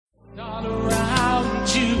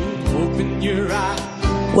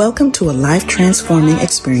Welcome to a life-transforming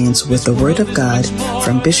experience with the Word of God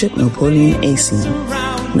from Bishop Napoleon Essien.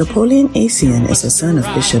 Napoleon Essien is the son of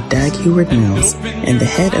Bishop Dag Heward-Mills and the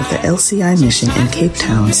head of the LCI mission in Cape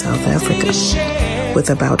Town, South Africa. With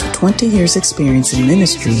about 20 years' experience in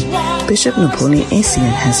ministry, Bishop Napoleon Essien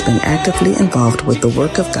has been actively involved with the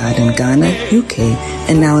work of God in Ghana, UK,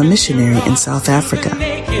 and now a missionary in South Africa.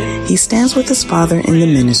 He stands with his father in the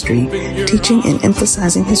ministry, teaching and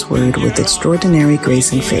emphasizing his word with extraordinary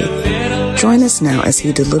grace and faith. Join us now as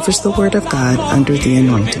he delivers the word of God under the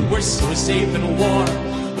anointing.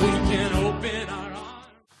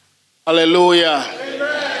 Hallelujah.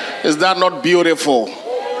 Is that not beautiful?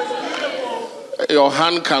 Your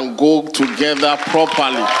hand can go together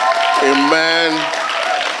properly. Amen.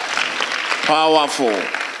 Powerful.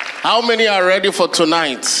 How many are ready for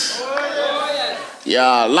tonight?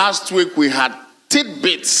 Yeah, last week we had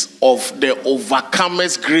tidbits of the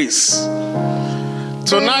overcomer's grace.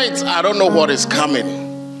 Tonight, I don't know what is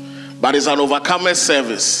coming, but it's an overcomer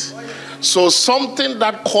service. So something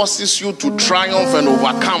that causes you to triumph and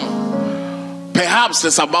overcome, perhaps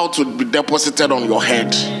it's about to be deposited on your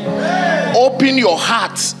head. Open your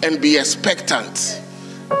heart and be expectant.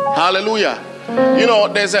 Hallelujah. You know,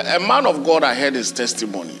 there's a man of God, I heard his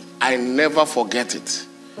testimony. I never forget it.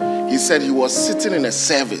 He said he was sitting in a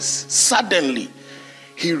service. Suddenly,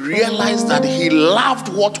 he realized that he loved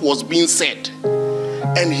what was being said.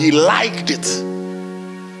 And he liked it.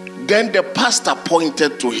 Then the pastor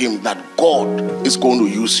pointed to him that God is going to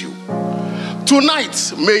use you.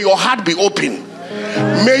 Tonight, may your heart be open.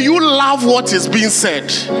 May you love what is being said.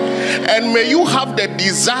 And may you have the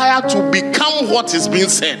desire to become what is being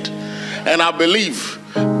said. And I believe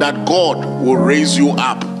that God will raise you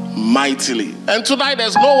up mightily. And tonight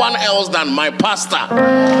there's no one else than my pastor,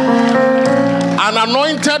 an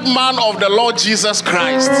anointed man of the Lord Jesus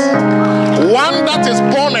Christ, one that is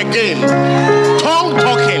born again, tongue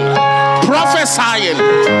talking, prophesying,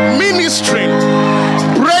 ministering,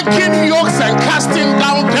 breaking yokes and casting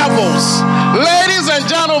down devils. Ladies and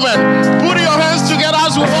gentlemen, put your hands together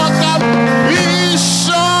as we welcome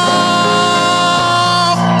Bishop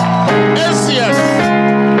Essien.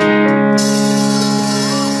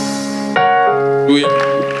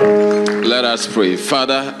 Let us pray.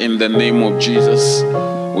 Father, in the name of Jesus,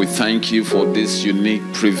 we thank you for this unique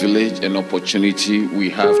privilege and opportunity we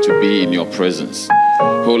have to be in your presence.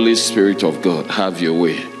 Holy Spirit of God, have your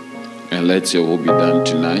way and let your will be done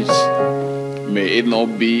tonight. May it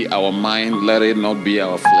not be our mind, let it not be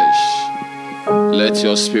our flesh. Let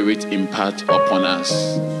your spirit impart upon us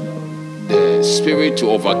the spirit to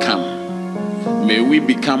overcome. May we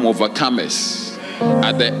become overcomers.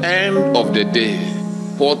 At the end of the day,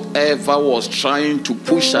 whatever was trying to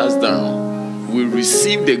push us down, we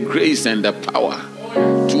receive the grace and the power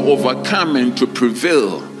to overcome and to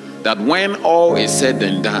prevail, that when all is said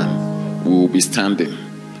and done, we will be standing.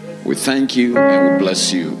 We thank you and we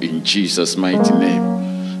bless you in Jesus' mighty name.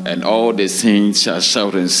 And all the saints shall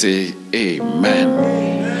shout and say, Amen.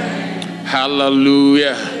 Amen.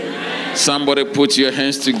 Hallelujah. Amen. Somebody put your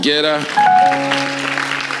hands together.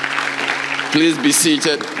 Please be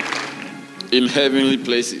seated in heavenly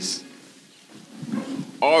places.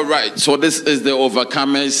 All right, so this is the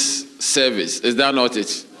Overcomers service. Is that not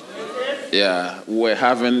it? Yeah, we're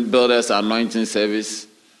having Builders Anointing service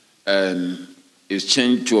and it's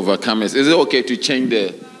changed to Overcomers. Is it okay to change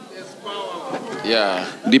the... Yeah,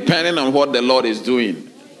 depending on what the Lord is doing.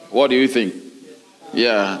 What do you think?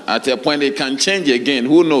 Yeah, at a point it can change again.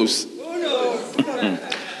 Who knows?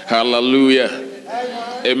 Hallelujah.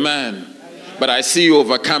 Amen. But I see you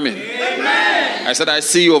overcoming. Amen. I said, I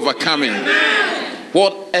see you overcoming. Amen.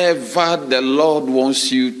 Whatever the Lord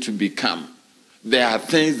wants you to become, there are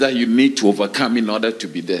things that you need to overcome in order to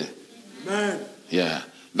be there. Amen. Yeah.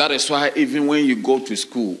 That is why even when you go to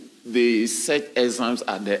school, they set exams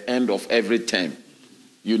at the end of every term.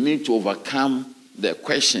 You need to overcome the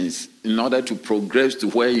questions in order to progress to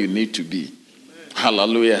where you need to be. Amen.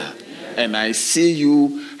 Hallelujah. Amen. And I see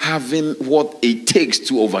you having what it takes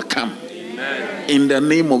to overcome. In the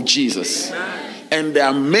name of Jesus. Amen. And the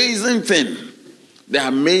amazing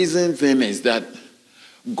thing is that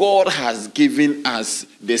God has given us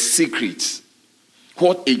the secrets,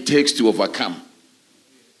 what it takes to overcome.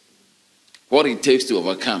 What it takes to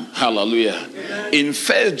overcome. Hallelujah. Amen. In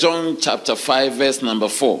 1 John chapter 5 verse number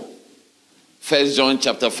 4. 1 John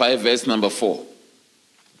chapter 5 verse number 4.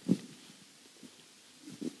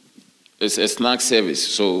 It's a snack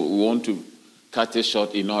service, so we want to cut it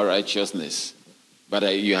short in all righteousness. But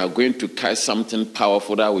you are going to catch something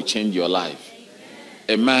powerful that will change your life.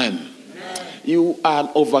 Amen. Amen. You are an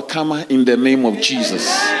overcomer in the name of Jesus.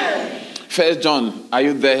 First John, are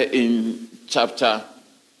you there in chapter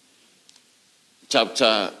 1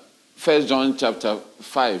 John chapter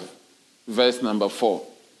 5, verse number 4.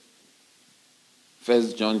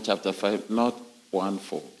 1 John chapter 5, not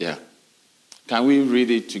 1:4. Yeah. Can we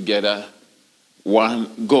read it together?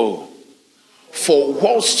 1, go. For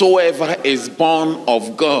whatsoever is born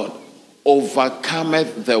of God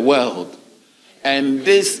overcometh the world. And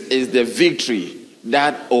this is the victory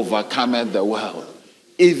that overcometh the world,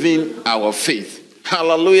 even our faith.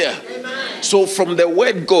 Hallelujah. Amen. So from the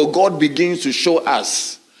word go, God begins to show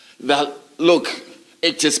us that, look,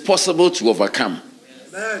 it is possible to overcome.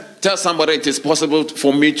 Amen. Tell somebody, it is possible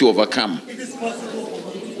for me to overcome. It is possible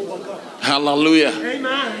for me to overcome. Hallelujah.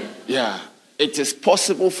 Amen. Yeah. It is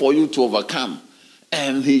possible for you to overcome.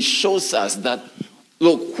 And he shows us that,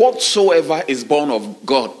 look, whatsoever is born of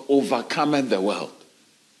God overcometh the world.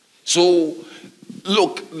 So,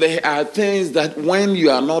 look, there are things that when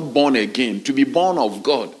you are not born again, to be born of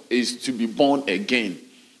God is to be born again.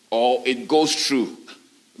 Or it goes through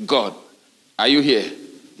God. Are you here?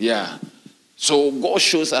 Yeah. So God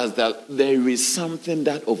shows us that there is something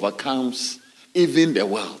that overcomes even the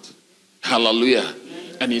world. Hallelujah.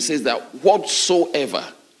 And he says that whatsoever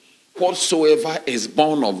is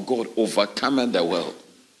born of God overcometh the world.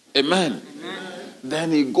 Amen. Amen.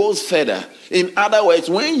 Then he goes further. In other words,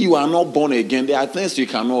 when you are not born again, there are things you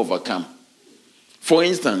cannot overcome. For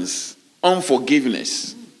instance,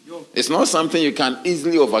 unforgiveness. It's not something you can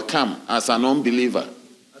easily overcome as an unbeliever.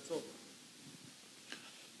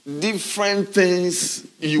 Different things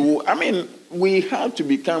we have to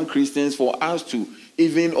become Christians for us to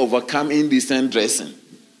even overcome indecent dressing.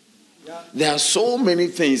 Yeah. There are so many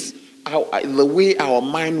things. The way our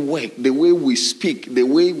mind works, the way we speak, the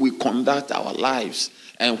way we conduct our lives,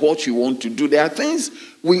 and what you want to do. There are things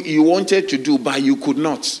you wanted to do, but you could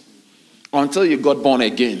not until you got born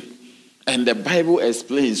again. And the Bible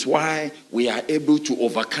explains why we are able to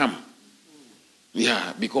overcome.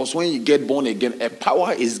 Yeah, because when you get born again, a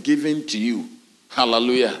power is given to you.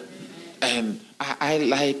 Hallelujah. And I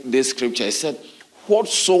like this scripture. It said,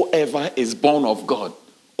 whatsoever is born of God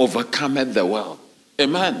overcometh the world.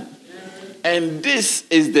 Amen. And this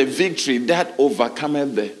is the victory that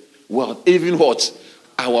overcometh the world. Even what?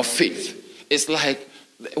 Our faith. It's like,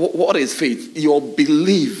 what is faith? Your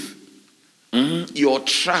belief, your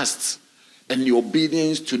trust, and your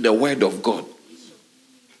obedience to the word of God.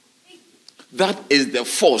 That is the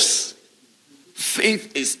force.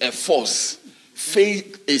 Faith is a force.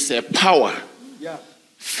 Faith is a power. Yeah.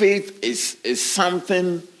 Faith is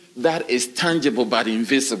something that is tangible but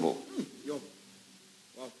invisible. Wow.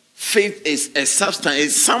 Faith is a substance.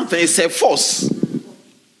 It's something. It's a force.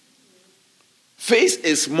 Faith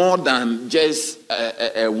is more than just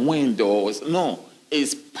a wind or no.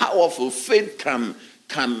 It's powerful. Faith can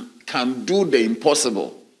do the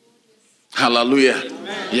impossible. Hallelujah.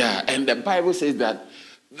 Amen. Yeah, and the Bible says that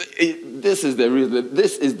this is the reason,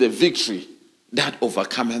 this is the victory that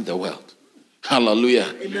overcometh the world.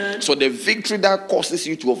 Hallelujah. Amen. So the victory that causes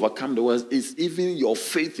you to overcome the world is even your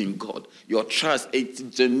faith in God, your trust.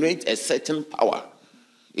 It generates a certain power.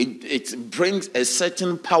 It brings a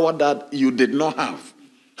certain power that you did not have.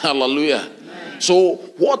 Hallelujah. Amen. So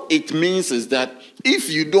what it means is that if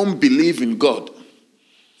you don't believe in God,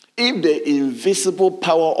 if the invisible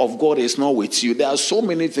power of God is not with you, there are so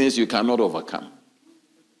many things you cannot overcome.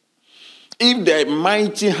 If the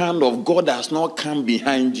mighty hand of God has not come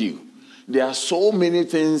behind you, there are so many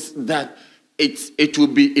things that it will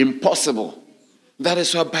be impossible. That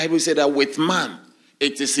is why the Bible said that with man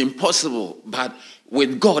it is impossible, but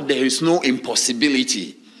with God there is no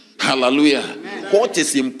impossibility. Hallelujah. Amen. What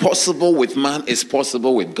is impossible with man is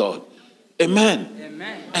possible with God. Amen.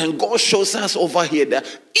 Amen. And God shows us over here that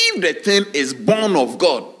if the thing is born of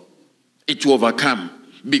God, it will overcome.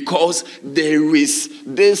 Because there is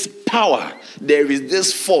this power, there is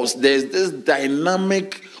this force, there is this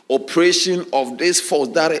dynamic operation of this force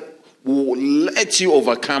that will let you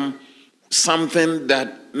overcome something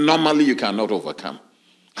that normally you cannot overcome.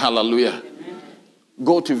 Hallelujah. Amen.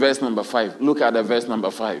 Go to verse number 5. Look at the verse number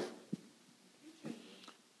 5.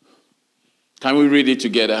 Can we read it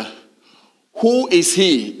together? Who is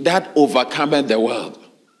he that overcometh the world?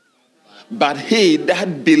 But he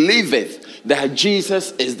that believeth that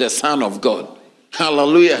Jesus is the Son of God.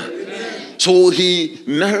 Hallelujah. Amen. So he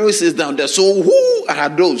narrows it down there. So who are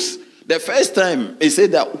those? The first time he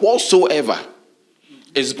said that whatsoever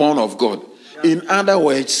is born of God. In other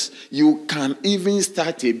words, you can even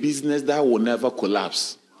start a business that will never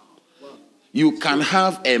collapse. You can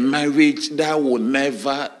have a marriage that will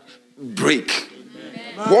never break.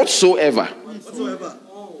 Whatsoever.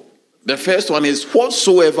 The first one is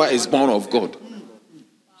whatsoever is born of God.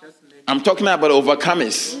 I'm talking about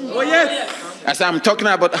overcomers. Oh, yes. As I'm talking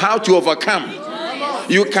about how to overcome.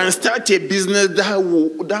 You can start a business that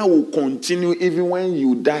will continue even when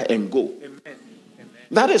you die and go.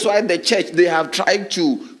 That is why the church, they have tried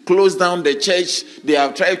to close down the church. They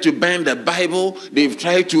have tried to ban the Bible. They've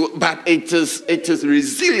tried to, but it is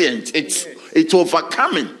resilient. It's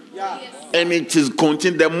overcoming. And it is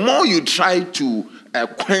continuing. The more you try to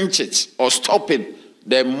quench it or stop it,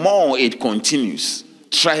 the more it continues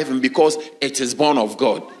thriving because it is born of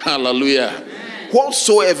God. Hallelujah.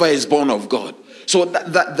 Whatsoever is born of God. So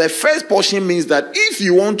that the first portion means that if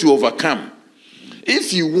you want to overcome,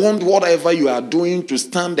 if you want whatever you are doing to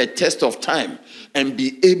stand the test of time and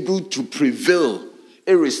be able to prevail,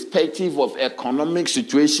 irrespective of economic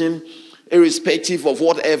situation, irrespective of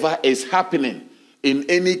whatever is happening in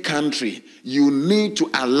any country, you need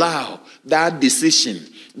to allow that decision,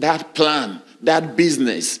 that plan, that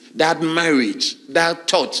business, that marriage, that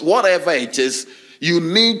thought, whatever it is, you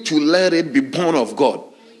need to let it be born of God.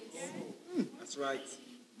 That's right.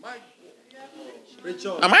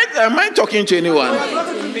 Am I talking to anyone?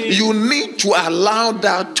 You need to allow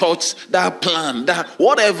that thought, that plan, that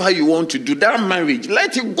whatever you want to do, that marriage,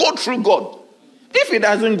 let it go through God. If it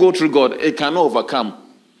doesn't go through God, it cannot overcome.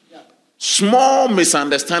 Small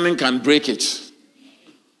misunderstanding can break it.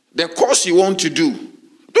 The course you want to do,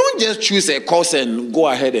 don't just choose a course and go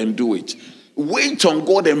ahead and do it. Wait on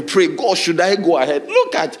God and pray. God, should I go ahead?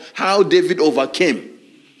 Look at how David overcame.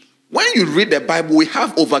 When you read the Bible, we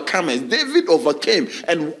have overcomers. David overcame,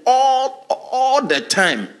 and all the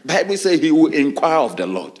time, Bible says he will inquire of the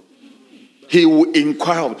Lord. He will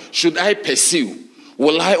inquire, should I pursue?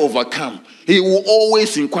 Will I overcome? He will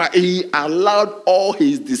always inquire. He allowed all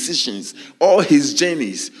his decisions, all his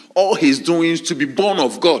journeys, all his doings to be born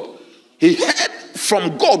of God. He heard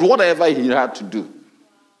from God whatever he had to do.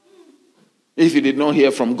 If he did not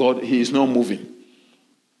hear from God, he is not moving.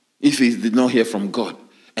 If he did not hear from God.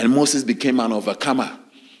 And Moses became an overcomer.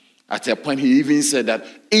 At a point, he even said that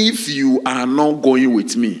if you are not going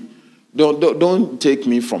with me, don't take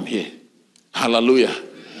me from here. Hallelujah.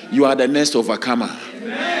 You are the next overcomer.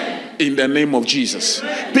 Amen. In the name of Jesus.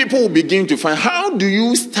 Amen. People will begin to find, how do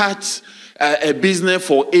you start a business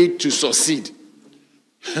for it to succeed?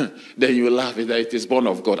 Then you laugh that it is born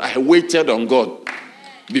of God. I waited on God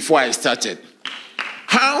before I started.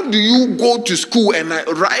 How do you go to school and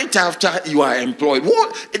right after you are employed?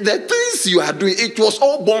 What the things you are doing, it was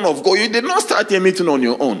all born of God. You did not start anything on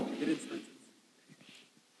your own.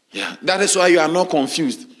 Yeah, that is why you are not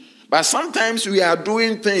confused. But sometimes we are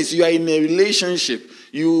doing things. You are in a relationship.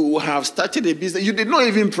 You have started a business. You did not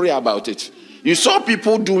even pray about it. You saw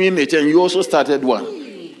people doing it and you also started one.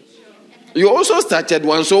 You also started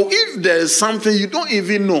one. So if there is something you don't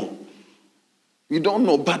even know, you don't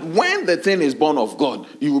know. But when the thing is born of God,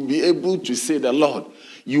 you will be able to say, the Lord,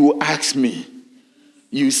 you asked me.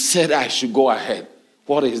 You said I should go ahead.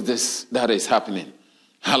 What is this that is happening?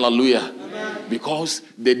 Hallelujah. Amen. Because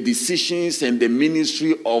the decisions and the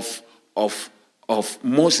ministry of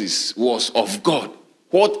Moses was of God.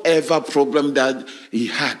 Whatever problem that he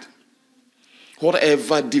had,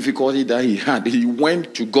 whatever difficulty that he had, he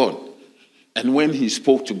went to God. And when he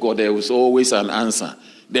spoke to God, there was always an answer.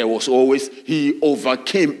 There was always, he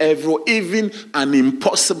overcame even an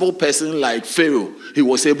impossible person like Pharaoh. He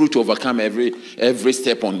was able to overcome every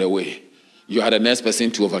step on the way. You are the next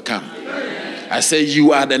person to overcome. Amen. I say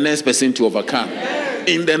you are the next person to overcome. Amen.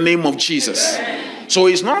 In the name of Jesus. Amen. So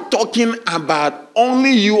he's not talking about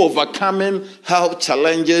only you overcoming health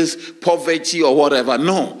challenges, poverty or whatever.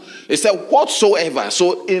 No. He said whatsoever.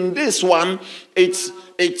 So in this one, it's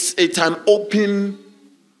an open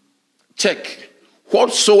check.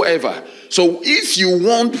 Whatsoever. So if you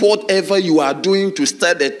want whatever you are doing to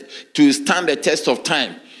stand the test of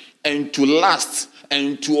time and to last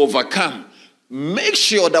and to overcome, make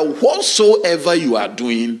sure that whatsoever you are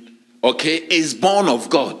doing, okay, is born of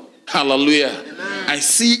God. Hallelujah. Amen. I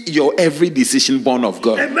see your every decision born of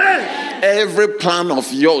God. Amen. Every plan of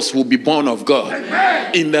yours will be born of God.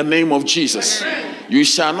 Amen. In the name of Jesus. Amen. You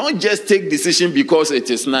shall not just take decision because it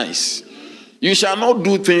is nice. You shall not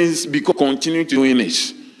do things because continue doing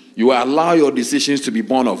it. You allow your decisions to be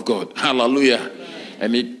born of God. Hallelujah. Amen.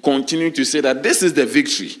 And it continues to say that this is the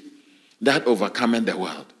victory that overcometh the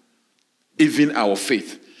world. Even our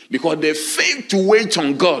faith. Because the faith to wait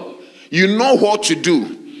on God. You know what to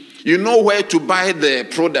do. You know where to buy the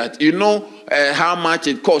product. You know how much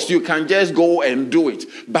it costs. You can just go and do it.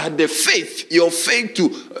 But the faith, your faith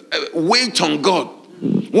to wait on God.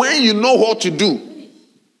 When you know what to do.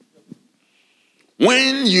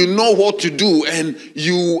 When you know what to do and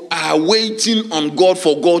you are waiting on God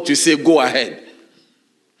for God to say, go ahead.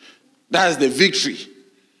 That's the victory.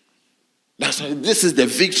 This is the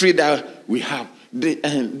victory that we have.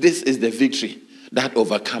 And this is the victory that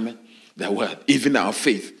overcometh the world, even our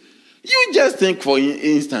faith. You just think, for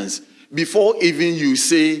instance, before even you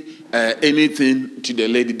say anything to the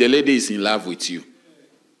lady is in love with you.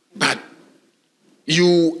 But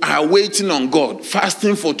you are waiting on God,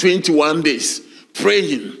 fasting for 21 days,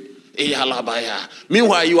 praying.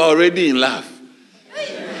 Meanwhile, you are already in love.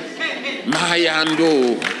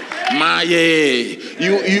 Mayando, Maye.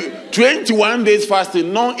 You 21 days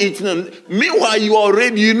fasting, not eating. Meanwhile,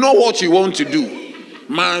 you know what you want to do.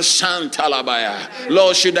 Man Shantalabaya.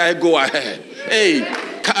 Lord, should I go ahead? Hey,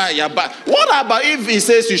 Kaya, but what about if he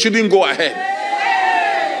says you shouldn't go ahead?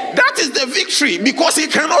 That is the victory, because he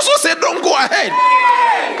can also say don't go ahead.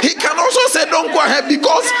 He can also say don't go ahead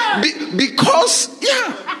because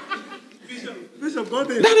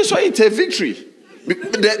that is why it's a victory.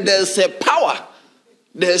 There's a power.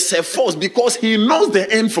 There's a force, because he knows the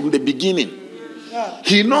end from the beginning.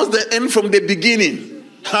 He knows the end from the beginning.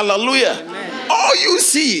 Hallelujah. Amen. All you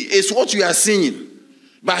see is what you are seeing,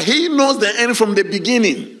 but he knows the end from the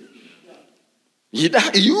beginning. You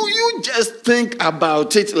just think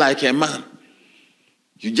about it like a man.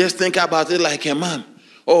 You just think about it like a man.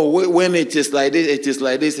 Oh, when it is like this, it is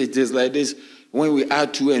like this, it is like this. When we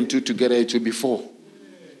add 2 and 2 together, it will be 4.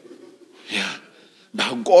 Yeah.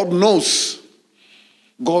 But God knows.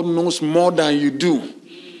 God knows more than you do.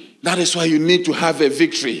 That is why you need to have a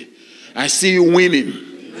victory. I see you winning.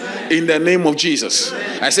 Amen. In the name of Jesus.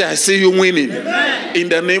 Amen. I say, I see you winning. Amen. In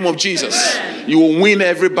the name of Jesus. Amen. You will win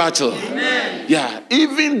every battle. Amen. Yeah.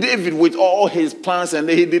 Even David, with all his plans, and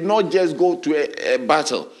he did not just go to a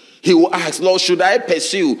battle. He will ask, Lord, should I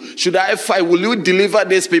pursue? Should I fight? Will you deliver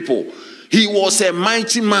these people? He was a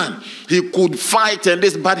mighty man. He could fight and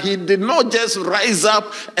this, but he did not just rise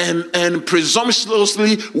up and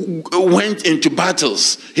presumptuously went into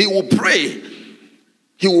battles. He will pray.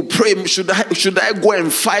 He will pray, should I go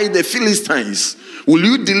and fight the Philistines? Will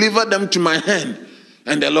you deliver them to my hand?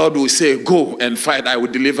 And the Lord will say, go and fight, I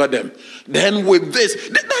will deliver them. Then with this,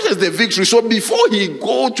 that is the victory. So before he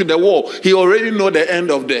go to the war, he already know the end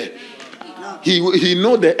of he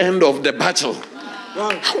know the end of the battle. Wow.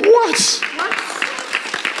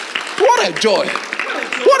 What a joy.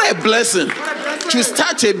 What a blessing to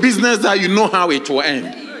start a business that you know how it will end.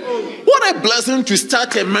 What a blessing to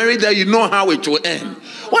start a marriage that you know how it will end.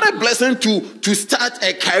 What a blessing to start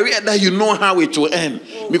a career that you know how it will end.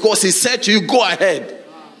 Because he said to you, go ahead.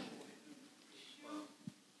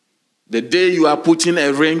 The day you are putting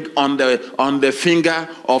a ring on the finger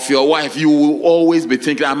of your wife, you will always be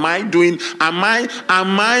thinking, am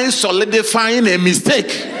I solidifying a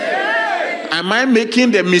mistake? Am I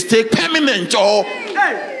making the mistake permanent? Or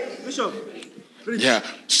yeah,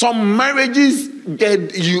 some marriages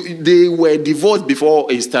they were divorced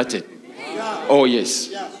before it started. Oh yes,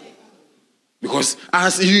 because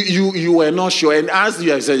as you were not sure, and as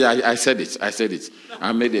you have said, I said it.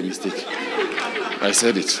 I made a mistake. I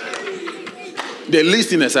said it. The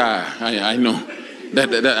listeners I know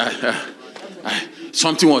that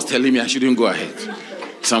something was telling me I shouldn't go ahead.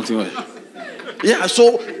 Something was. Yeah.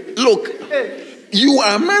 So look, you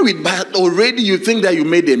are married, but already you think that you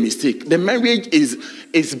made a mistake. The marriage is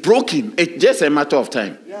broken. It's just a matter of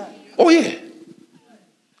time. Oh yeah.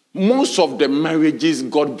 Most of the marriages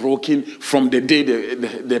got broken from the day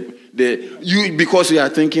because you are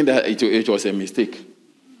thinking that it was a mistake.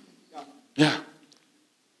 Yeah.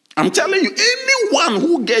 I'm telling you, anyone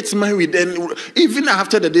who gets married and even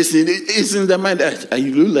after the day, it's in the mind that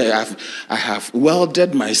I have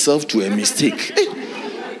welded myself to a mistake.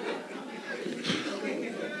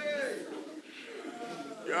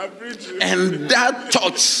 And that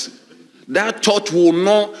thought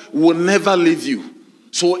will never leave you.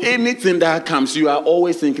 So anything that comes, you are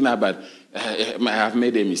always thinking about, I have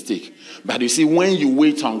made a mistake. But you see, when you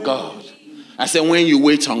wait on God, I said, when you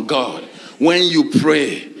wait on God, when you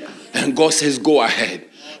pray, and God says, go ahead.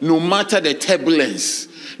 No matter the turbulence,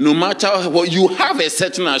 no matter what, you have a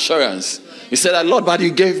certain assurance. He said, Lord, but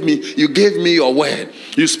you gave me your word.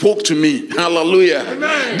 You spoke to me. Hallelujah.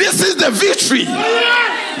 Amen. This is the victory.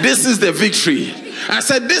 This is the victory. I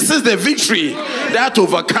said, this is the victory that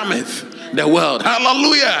overcometh the world.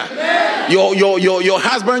 Hallelujah. Your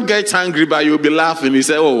husband gets angry, but you'll be laughing. He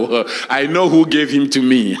said, oh, I know who gave him to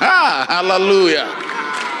me. Hallelujah.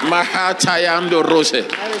 Your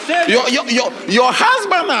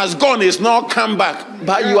husband has gone, he's not come back,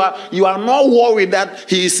 but you are not worried that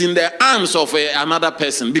he is in the arms of another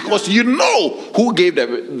person, because you know who gave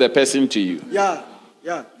the person to you.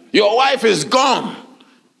 Yeah. Your wife is gone.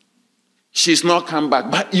 She's not come back.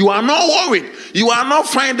 But you are not worried. You are not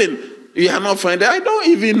finding. I don't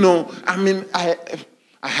even know. I mean, I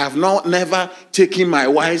have never taken my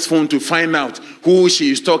wife's phone to find out who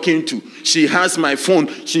she is talking to. She has my phone.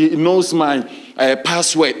 She knows my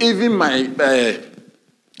password. Even my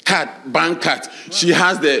bank card. She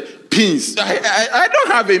has the pins. I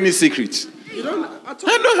don't have any secrets. You don't at all.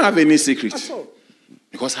 I don't have any secrets. At all.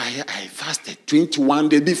 Because I fasted 21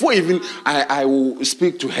 days before even I will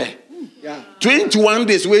speak to her. Yeah. 21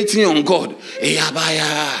 days waiting on God.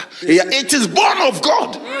 It is born of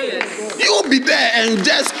God. You'll be there and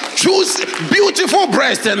just choose beautiful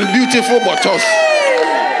breast and beautiful buttocks.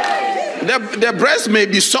 The breast may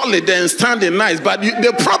be solid and standing nice, but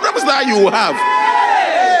the problems that you have,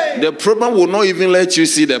 the problem will not even let you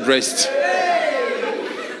see the breast.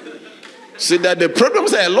 See that the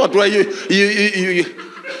problems are a lot where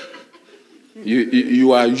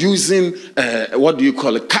you are using what do you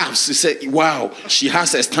call it, calves. You say, wow, she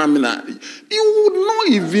has a stamina. You would not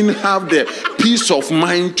even have the peace of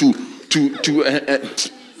mind to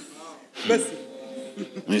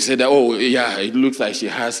you say that, oh yeah, it looks like she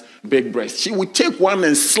has big breasts. She will take one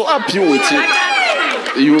and slap you with it.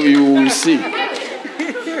 You will see.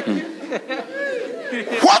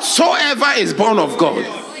 Whatsoever is born of God.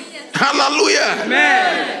 Hallelujah.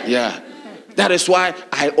 Amen. Yeah. That is why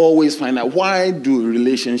I always find out, why do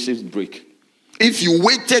relationships break? If you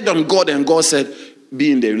waited on God and God said,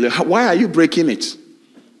 be in the relationship, why are you breaking it?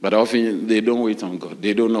 But often they don't wait on God.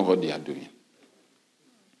 They don't know what they are doing.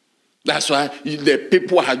 That's why the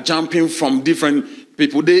people are jumping from different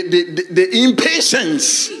people. The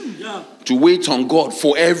impatience to wait on God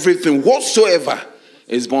for everything whatsoever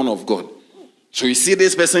is born of God. So you see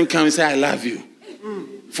this person come and say, I love you.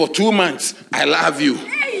 For 2 months, I love you.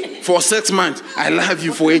 For 6 months, I love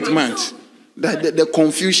you. For 8 months. The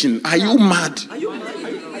confusion. Are you mad?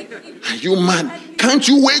 Are you mad? Can't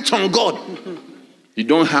you wait on God? You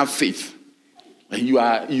don't have faith. And you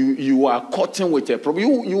are caught with a problem.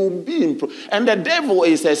 You will be in problem. And the devil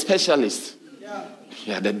is a specialist.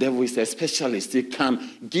 Yeah, the devil is a specialist. He can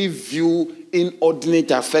give you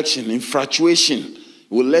inordinate affection, infatuation. He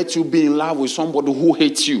will let you be in love with somebody who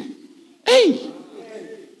hates you. Hey!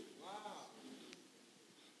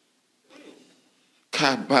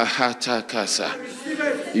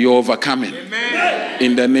 You're overcoming. Amen.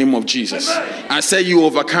 In the name of Jesus. Amen. I say you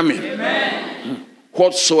overcoming. Amen.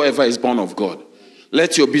 Whatsoever is born of God.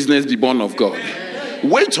 Let your business be born of God. Amen.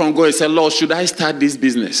 Wait on God and say, Lord, should I start this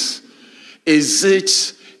business? Is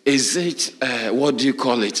it what do you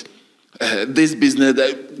call it? This business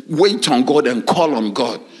that wait on God and call on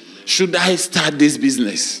God. Should I start this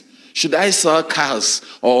business? Should I sell cars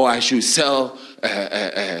or I should sell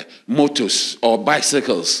motors or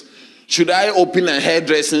bicycles? Should I open a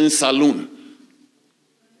hairdressing salon?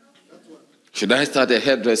 Should I start a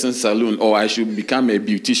hairdressing salon or I should become a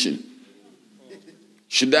beautician?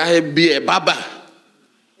 Should I be a barber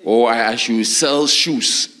or I should sell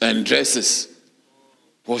shoes and dresses?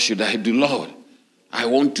 What should I do, Lord? I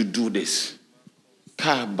want to do this.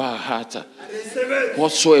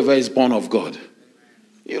 Whatsoever is born of God.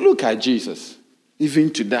 You look at Jesus.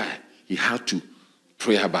 Even to die, he had to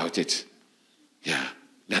pray about it. Yeah.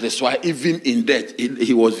 That is why even in death,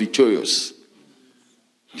 he was victorious.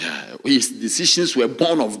 Yeah. His decisions were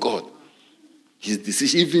born of God. His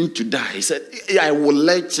decision even to die. He said, I will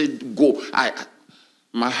let it go.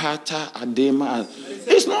 Mahata Adema.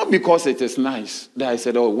 It's not because it is nice that I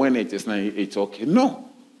said, oh, when it is nice, it's okay. No.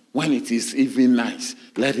 When it is even nice,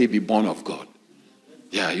 let it be born of God.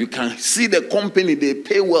 Yeah, you can see the company, they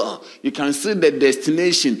pay well. You can see the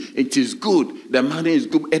destination, it is good. The money is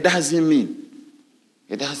good. It doesn't mean.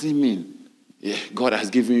 Yeah, God has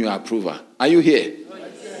given you approval. Are you here?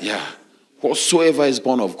 Yeah. Whatsoever is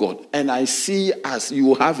born of God. And I see as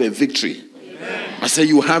you have a victory. Amen. I say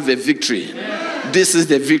you have a victory. Amen. This is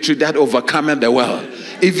the victory that overcometh the world.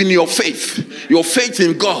 Even your faith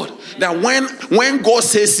in God. That when God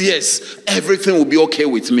says yes, everything will be okay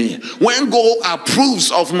with me. When God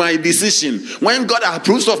approves of my decision, when God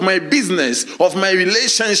approves of my business, of my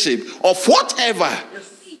relationship, of whatever,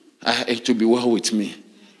 it will be well with me.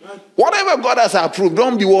 Whatever God has approved,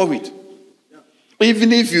 don't be worried.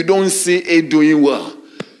 Even if you don't see it doing well,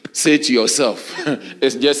 say to yourself,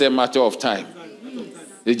 it's just a matter of time.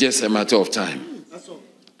 It's just a matter of time.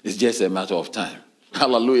 It's just a matter of time.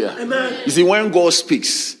 Hallelujah. Amen. You see, when God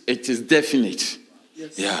speaks, it is definite.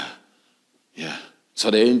 Yes. Yeah. So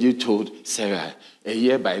the angel told Sarah, a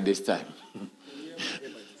year by this time.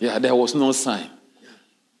 Yeah, there was no sign.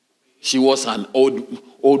 She was an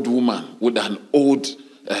old woman with an old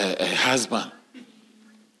husband.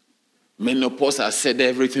 menopause has said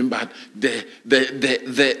everything, but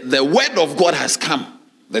the word of God has come.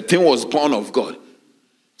 The thing was born of God.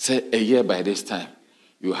 Say a year by this time,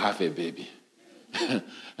 you have a baby.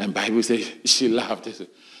 And Bible says she laughed.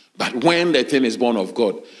 But when the thing is born of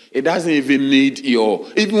God, it doesn't even need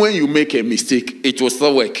even when you make a mistake, it will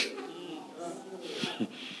still work.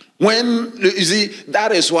 When, you see,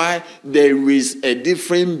 that is why there is a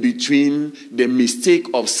difference between the mistake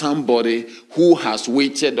of somebody who has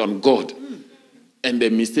waited on God and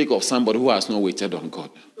the mistake of somebody who has not waited on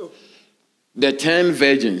God. The 10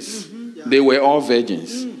 virgins, they were all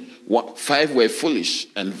virgins. 5 were foolish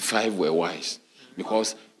and 5 were wise.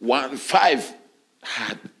 Because 5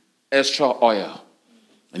 had extra oil.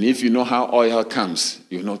 And if you know how oil comes,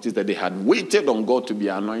 you notice that they had waited on God to be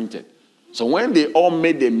anointed. So when they all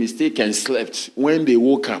made a mistake and slept, when they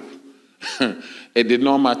woke up, it did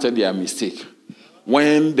not matter their mistake.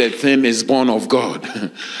 When the thing is born of God,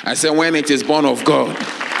 I said when it is born of God,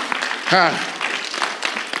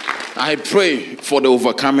 I pray for the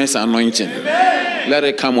overcomer's anointing. Amen. Let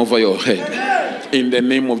it come over your head. Amen. In the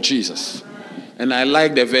name of Jesus. And I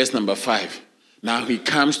like the verse number 5. Now he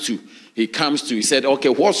said, okay,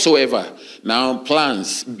 whatsoever. Now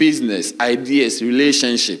plans, business, ideas,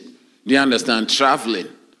 relationship. Do you understand? Traveling.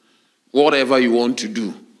 Whatever you want to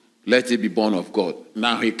do, let it be born of God.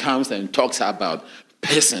 Now he comes and talks about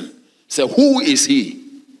person. So who is he?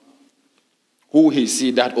 Who is he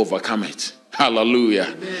that overcometh?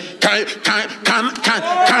 Hallelujah. Can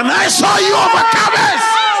I show you overcomers?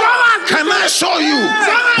 Can I show you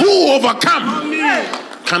who overcome?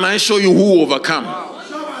 Can I show you who overcome?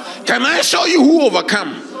 Can I show you who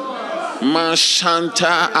overcome?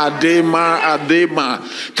 Mashanta Adema.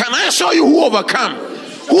 Can I show you who overcome?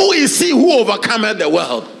 Who is he who overcometh the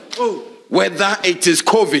world? Whether it is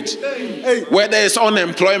COVID, whether it's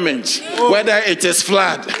unemployment, whether it is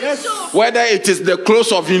flood, whether it is the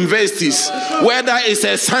close of universities, whether it's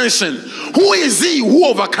a sanction. Who is he who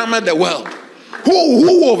overcometh the world?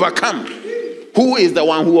 Who overcome? Who is the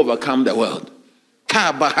one who overcome the world?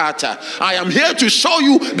 Kabahata. I am here to show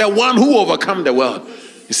you the one who overcome the world.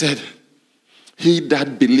 He said, he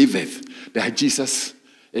that believeth that Jesus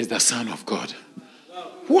is the Son of God.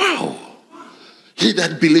 Wow. He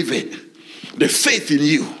that believeth. The faith in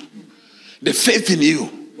you. The faith in you.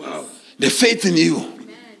 Wow. The faith in you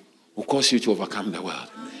will cause you to overcome the world.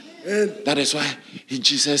 Amen. That is why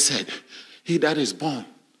Jesus said, he that is born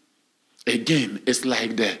again is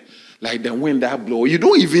like the wind that blows. You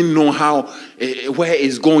don't even know how where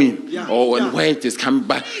it's going where it is coming,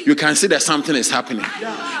 but you can see that something is happening.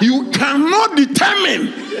 You cannot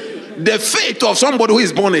determine the faith of somebody who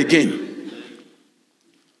is born again.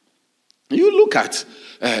 You look at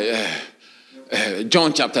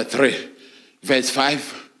John chapter 3, verse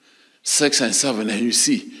 5, 6, and 7, and you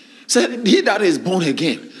see. So he that is born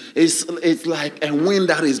again, it's like a wind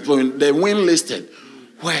that is blowing. The wind listed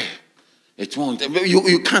where it won't.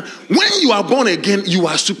 You can't. When you are born again, you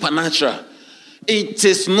are supernatural. It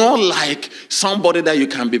is not like somebody that you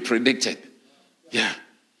can be predicted. Yeah.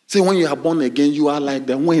 So when you are born again, you are like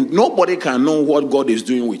the wind. Nobody can know what God is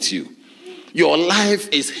doing with you. Your life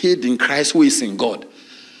is hid in Christ who is in God.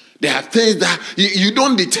 There are things that you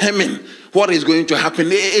don't determine what is going to happen.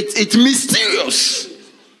 It's mysterious.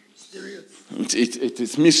 It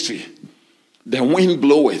is mystery. The wind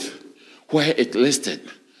bloweth where it listed,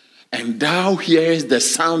 and thou hearest the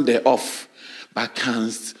sound thereof, but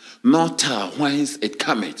canst not tell whence it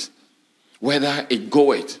cometh, whether it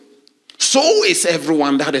goeth. So is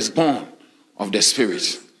everyone that is born of the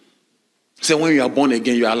Spirit. So when you are born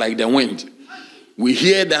again, you are like the wind. We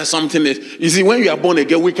hear that something is, you see, when you are born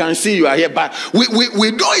again, we can see you are here, but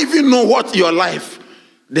we don't even know what your life,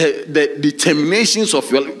 the determinations of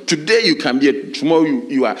your life. Today you can be, tomorrow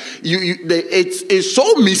you are. It's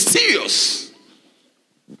so mysterious.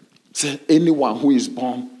 So anyone who is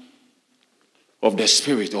born of the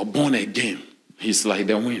Spirit or born again, he's like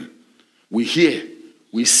the wind. We hear,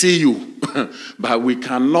 we see you, but we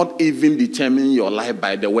cannot even determine your life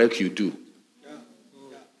by the work you do.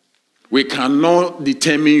 We cannot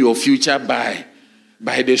determine your future by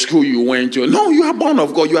the school you went to. No, you are born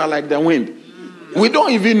of God. You are like the wind. We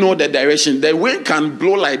don't even know the direction. The wind can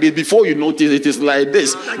blow like this. Before you notice, it is like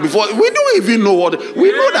this. Before we don't even know what.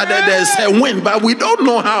 We know that there's a wind, but we don't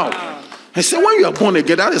know how. I say when you are born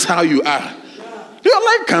again, that is how you are. Your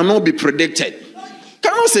life cannot be predicted.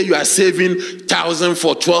 Cannot say you are saving 1,000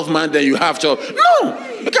 for 12 months, then you have to.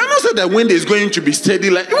 No, you cannot say the wind is going to be steady.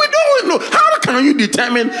 Like we don't know. How can you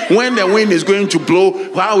determine when the wind is going to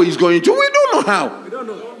blow? How it's going to? We don't know how. We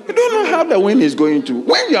don't know how the wind is going to.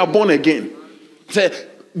 When you are born again, say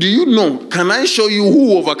do you know? Can I show you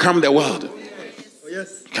who overcome the world? Oh,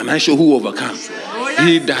 yes. Can I show who overcome? Oh, yes.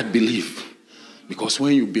 He that believe. Because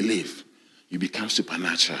when you believe, you become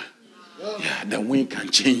supernatural. Yeah, the wind can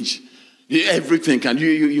change. Everything can.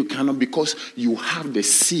 You cannot, because you have the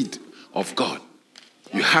seed of God.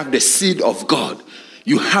 You have the seed of God.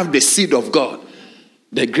 You have the seed of God.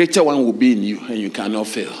 The greater one will be in you, and you cannot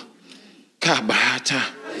fail. Kabahata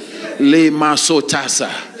lema sotasa.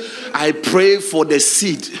 I pray for the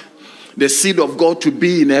seed of God to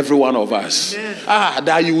be in every one of us.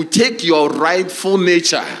 That you will take your rightful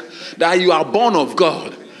nature, that you are born of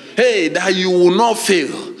God. Hey, that you will not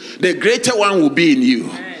fail. The greater one will be in you.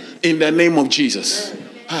 In the name of Jesus.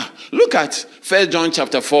 Look at 1 John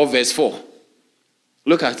chapter 4 verse 4.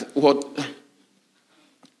 Look at what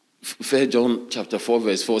 1 John chapter 4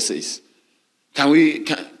 verse 4 says. Can we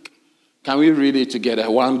read it together?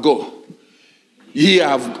 One, go. Ye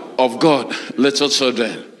have of God little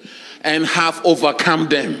children, and have overcome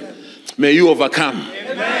them. May you overcome.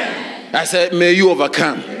 Amen. I said, may you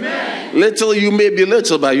overcome. Amen. Little, you may be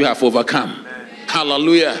little, but you have overcome. Amen.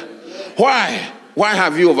 Hallelujah. Why? Why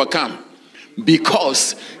have you overcome?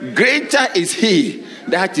 Because greater is he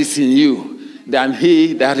that is in you than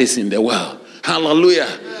he that is in the world.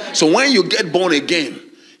 Hallelujah. So when you get born again,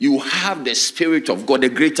 you have the Spirit of God, the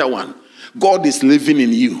greater one. God is living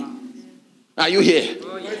in you. Are you here?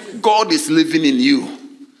 God is living in you.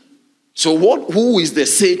 So who is the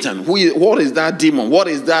Satan? What is that demon? What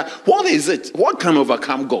is that? What is it? What can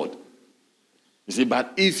overcome God? You see,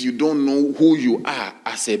 but if you don't know who you are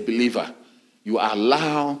as a believer, you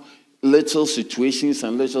allow little situations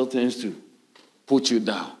and little things to put you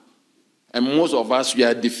down. And most of us, we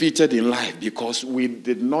are defeated in life because we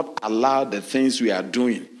did not allow the things we are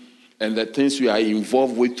doing and the things we are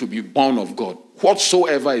involved with to be born of God.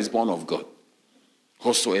 Whatsoever is born of God.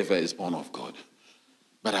 Whatsoever is born of God.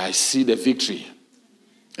 But I see the victory.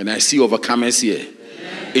 And I see overcomers here.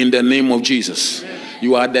 Amen. In the name of Jesus. Amen.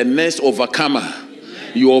 You are the next overcomer.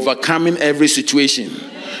 Amen. You are overcoming every situation.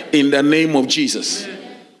 Amen. In the name of Jesus.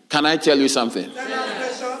 Amen. Can I tell you something?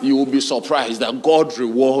 You will be surprised that God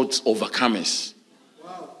rewards overcomers.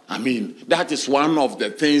 Wow. I mean, that is one of the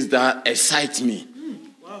things that excites me.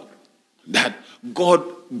 Wow. That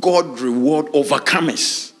God reward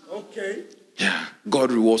overcomers. Okay. Yeah,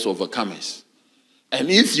 God rewards overcomers. And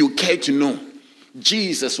if you care to know,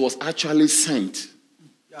 Jesus was actually sent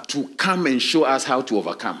to come and show us how to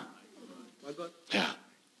overcome. Yeah.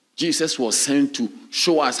 Jesus was sent to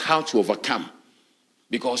show us how to overcome.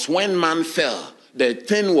 Because when man fell, the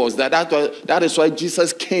thing was that is why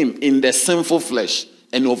Jesus came in the sinful flesh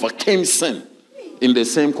and overcame sin in the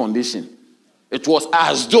same condition. It was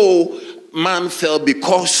as though man fell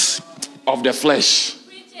because of the flesh.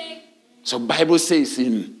 So Bible says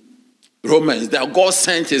in Romans that God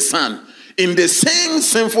sent his son in the same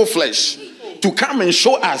sinful flesh to come and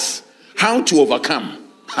show us how to overcome.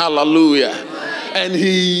 Hallelujah. And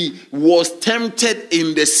he was tempted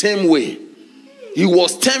in the same way. He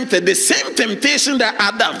was tempted, the same temptation that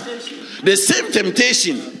Adam, the same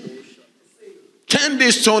temptation. Turn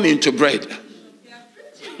this stone into bread.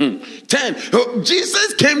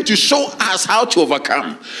 Jesus came to show us how to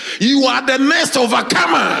overcome. You are the next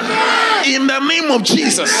overcomer in the name of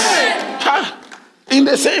Jesus. In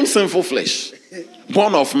the same sinful flesh,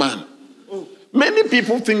 born of man. Many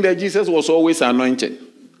people think that Jesus was always anointed.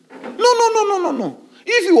 No.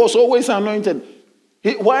 If he was always anointed,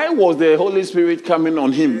 why was the Holy Spirit coming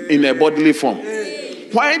on him in a bodily form?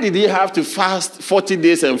 Why did he have to fast 40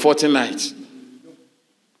 days and 40 nights?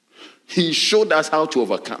 He showed us how to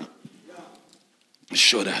overcome. He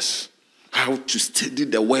showed us how to study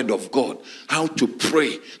the word of God, how to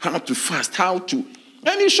pray, how to fast,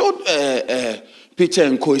 and he showed Peter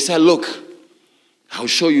and Co. He said, look, I'll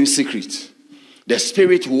show you a secret. The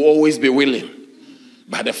spirit will always be willing,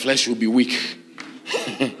 but the flesh will be weak.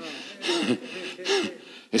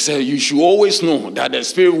 He said, you should always know that the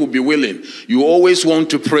spirit will be willing. You always want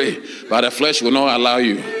to pray, but the flesh will not allow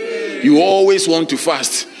you. You always want to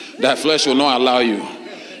fast. The flesh will not allow you.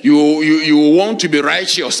 You want to be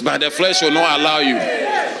righteous, but the flesh will not allow you.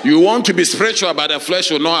 You want to be spiritual, but the flesh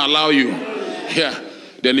will not allow you. Yeah.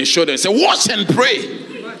 Then he showed them, say, watch and pray.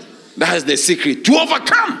 That is the secret. To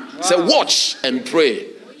overcome. Wow. Say, watch and pray.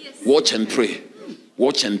 Watch and pray.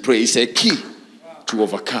 Watch and pray. It's a key to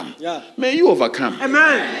overcome. Yeah. May you overcome.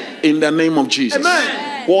 Amen. In the name of Jesus.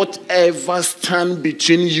 Amen. Whatever stand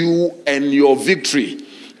between you and your victory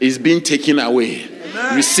is being taken away.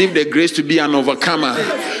 Receive the grace to be an overcomer.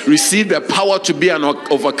 Receive the power to be an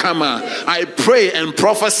overcomer. I pray and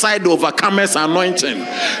prophesy the overcomer's anointing.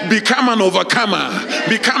 Become an overcomer.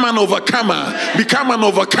 Become an overcomer. Become an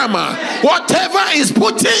overcomer. Whatever is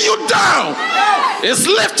putting you down is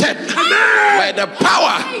lifted by the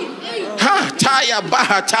power.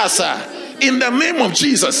 In the name of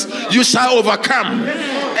Jesus, you shall overcome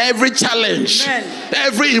every challenge,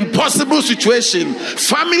 every impossible situation,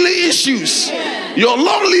 family issues, your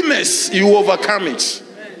loneliness. You overcome it.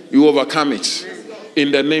 You overcome it.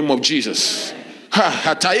 In the name of Jesus.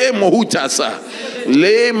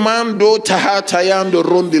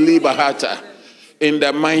 In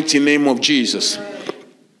the mighty name of Jesus.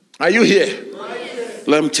 Are you here?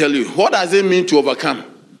 Let me tell you. What does it mean to overcome?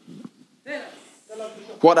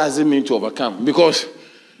 What does it mean to overcome? Because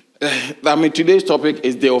today's topic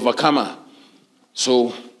is the overcomer.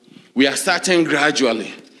 So we are starting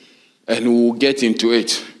gradually and we will get into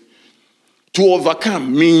it. To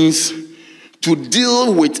overcome means to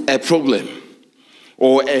deal with a problem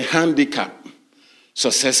or a handicap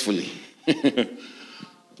successfully.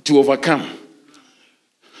 To overcome.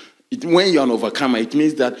 When you're an overcomer, it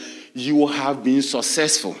means that you have been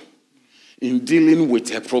successful in dealing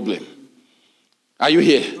with a problem. Are you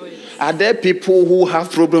here? Are there people who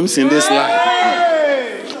have problems in this life?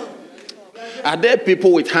 Are there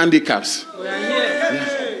people with handicaps?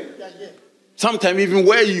 Yes. Sometimes even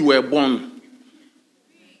where you were born.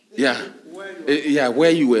 Yeah,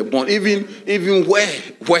 where you were born. Even where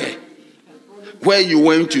you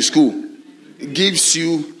went to school gives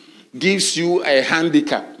you a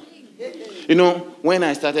handicap. You know, when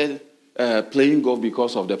I started playing golf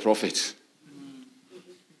because of the prophet.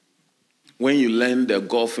 When you learn the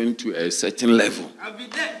golfing to a certain level,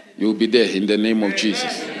 you'll be there in the name of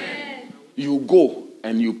Jesus. You go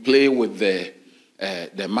and you play with the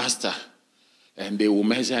master, and they will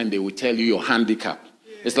measure and they will tell you your handicap.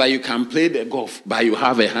 It's like you can play the golf, but you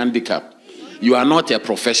have a handicap. You are not a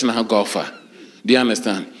professional golfer. Do you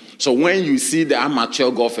understand? So when you see the amateur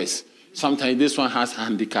golfers, sometimes this one has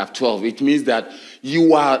handicap 12. It means that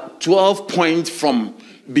you are 12 points from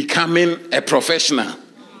becoming a professional.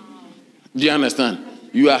 Do you understand?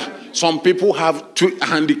 Some people have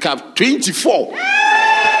handicap 24.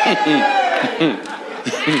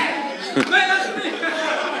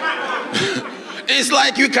 It's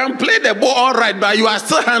like you can play the ball all right, but you are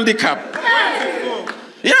still handicapped.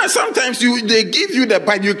 Yeah, sometimes they give you the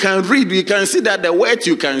Bible, you can read, you can see that the words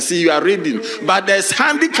you can see, you are reading, but there's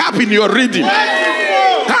handicap in your reading.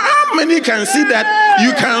 How many can see that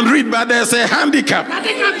you can read, but there's a handicap?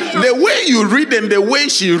 The way you read and the way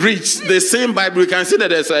she reads the same Bible, you can see that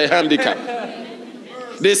there's a handicap.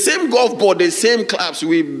 The same golf ball, the same clubs,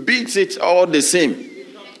 we beat it all the same.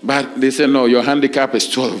 But they say, no, your handicap is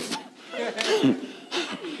 12.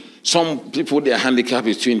 Some people, their handicap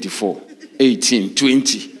is 24, 18,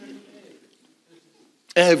 20.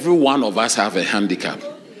 Every one of us have a handicap.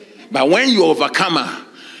 But when you overcomer,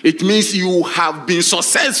 it means you have been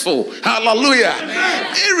successful. Hallelujah.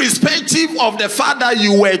 Irrespective of the fact that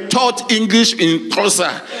you were taught English in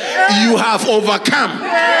Xhosa, you have overcome.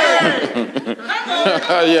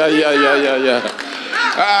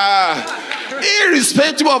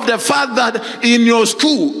 Irrespective of the fact that in your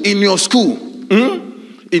school,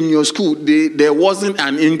 there wasn't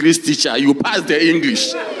an English teacher. You passed the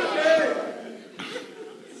English.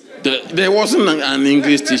 There wasn't an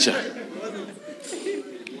English teacher.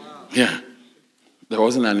 Yeah. There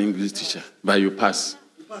wasn't an English teacher, but you pass.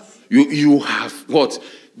 You have what?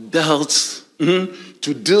 Dealt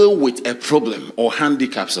to deal with a problem or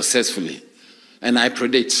handicap successfully. And I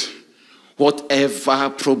predict whatever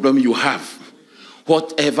problem you have,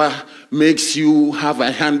 whatever makes you have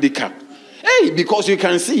a handicap. Hey, because you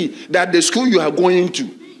can see that the school you are going to,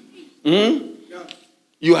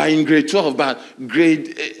 you are in grade 12, but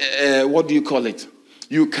grade, what do you call it?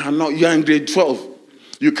 You are in grade 12.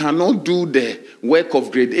 You cannot do the work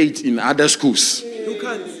of grade 8 in other schools. You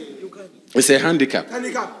can't. It's a handicap.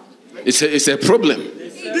 It's a problem.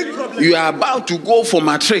 Big problem. You are about to go for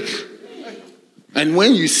matric. And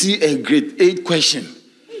when you see a grade 8 question,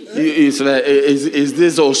 it's like, is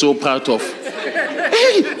this also part of?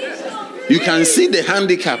 Hey, you can see the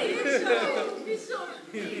handicap.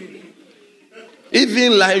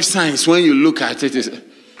 Even life science, when you look at it,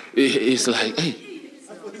 it's like, hey,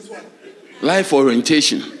 life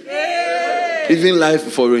orientation. Even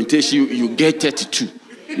life orientation, you get 32.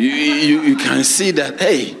 You can see that,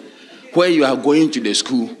 hey, where you are going to the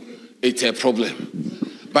school, it's a problem.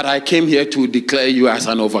 But I came here to declare you as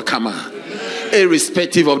an overcomer,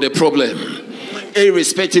 irrespective of the problem,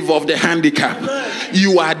 irrespective of the handicap,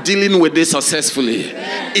 You are dealing with this successfully.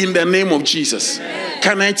 In the name of Jesus.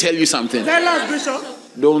 Can I tell you something? Tell us, Bishop.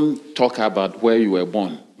 Don't talk about where you were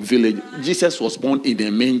born. Village. Jesus was born in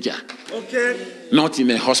a manger. Okay. Not in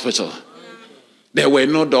a hospital. There were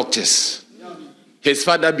no doctors. His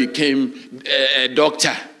father became a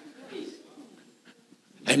doctor.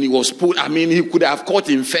 And he was put, he could have caught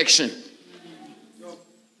infection.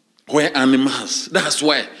 Where animals. That's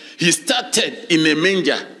why he started in a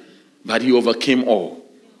manger. But he overcame all.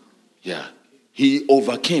 Yeah. He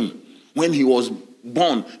overcame. When he was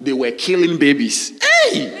born, they were killing babies.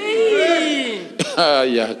 Hey!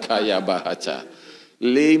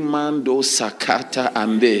 Lemando sakata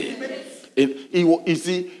and you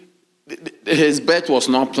see, his birth was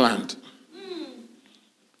not planned.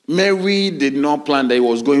 Mary did not plan that he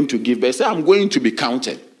was going to give birth. Say, I'm going to be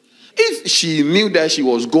counted. If she knew that she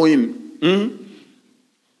was going,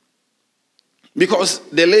 because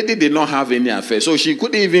the lady did not have any affair, so she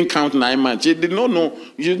couldn't even count 9 months. She did not know.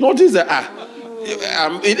 You notice that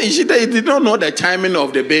she did not know the timing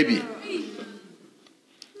of the baby.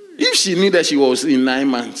 If she knew that she was in 9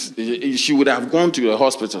 months, she would have gone to the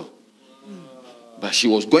hospital. But she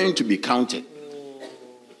was going to be counted.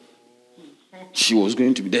 She was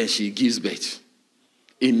going to be there. She gives birth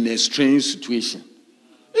in a strange situation.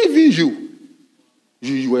 Even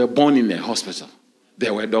you were born in a hospital.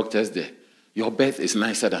 There were doctors there. Your birth is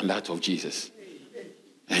nicer than that of Jesus.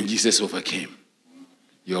 And Jesus overcame.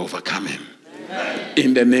 You overcome him.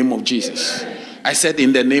 In the name of Jesus. I said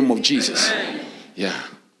in the name of Jesus. Yeah.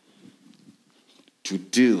 To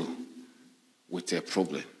deal with a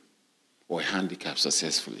problem or a handicap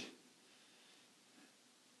successfully.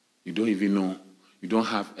 You don't even know. You don't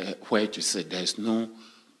have where to sit. There's no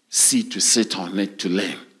seat to sit on it to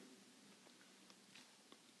learn.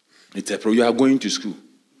 It's a problem. You are going to school.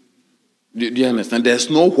 Do you understand? There's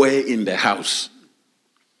nowhere in the house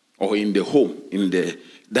or in the home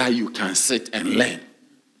that you can sit and learn.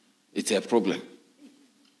 It's a problem.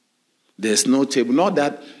 There's no table. Not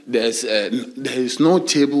that there is no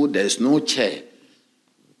table, there's no chair.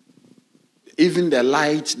 Even the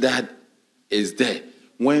light that is there,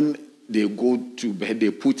 when they go to bed,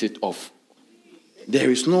 they put it off.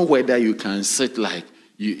 There is nowhere that you can sit like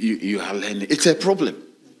you are learning. It's a problem.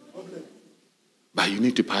 But you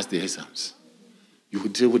need to pass the exams. You will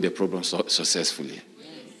deal with the problem successfully.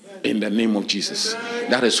 In the name of Jesus.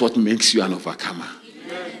 That is what makes you an overcomer.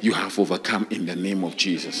 You have overcome in the name of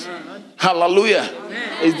Jesus. Hallelujah.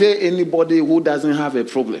 Is there anybody who doesn't have a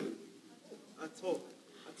problem?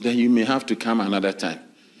 Then you may have to come another time.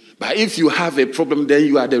 But if you have a problem, then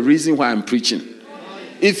you are the reason why I'm preaching.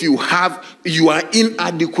 If you are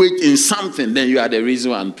inadequate in something, then you are the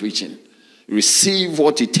reason why I'm preaching. Receive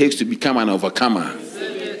what it takes to become an overcomer.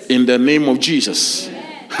 In the name of Jesus.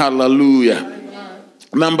 Hallelujah.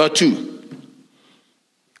 Number 2.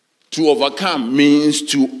 To overcome means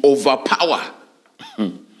to overpower.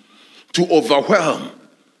 To overwhelm.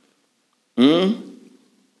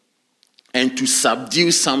 And to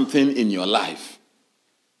subdue something in your life.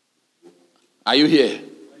 Are you here?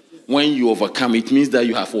 When you overcome, it means that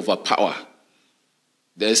you have overpower.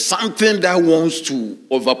 There's something that wants to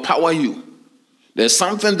overpower you. There's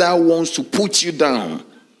something that wants to put you down.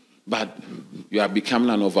 But you are becoming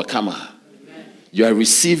an overcomer. You are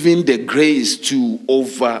receiving the grace to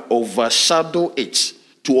overshadow it,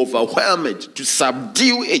 to overwhelm it, to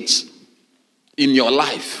subdue it in your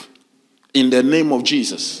life. In the name of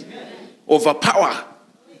Jesus. Overpower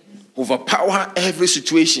every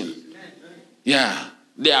situation. Yeah.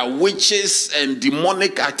 There are witches and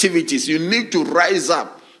demonic activities. You need to rise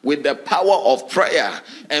up with the power of prayer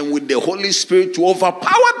and with the Holy Spirit to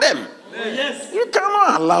overpower them. Yes. You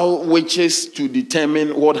cannot allow witches to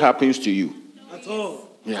determine what happens to you. At all.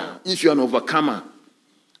 Yeah. If you're an overcomer,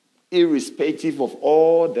 irrespective of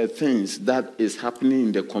all the things that is happening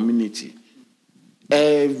in the community,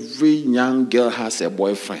 every young girl has a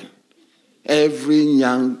boyfriend. Every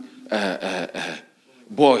young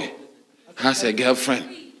boy has a girlfriend.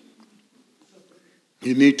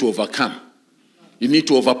 You need to overcome. You need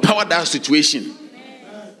to overpower that situation.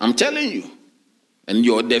 I'm telling you. And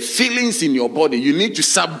the feelings in your body, you need to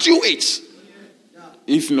subdue it.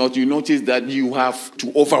 If not, you notice that you have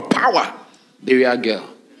to overpower the real girl.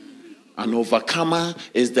 An overcomer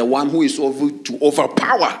is the one who is over to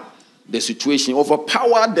overpower the situation,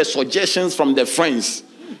 overpower the suggestions from the friends,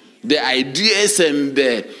 the ideas and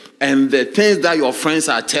the things that your friends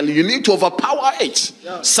are telling you. You need to overpower it,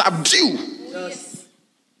 subdue,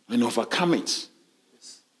 and overcome it.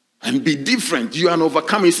 And be different. You are an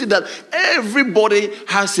overcomer. You see that everybody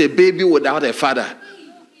has a baby without a father.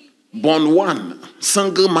 born one,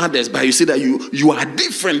 single mothers, but you see that you are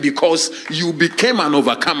different because you became an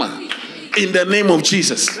overcomer. In the name of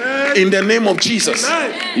Jesus. In the name of Jesus.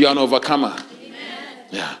 You are an overcomer.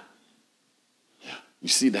 Yeah. You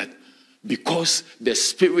see that because the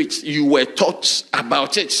Spirit, you were taught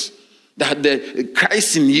about it, that the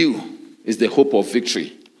Christ in you is the hope of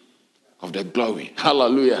victory, of the glory.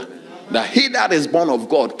 Hallelujah. That he that is born of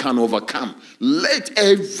God can overcome. Let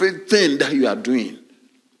everything that you are doing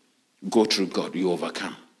go through God. You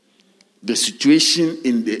overcome. The situation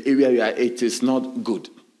in the area you are, it is not good.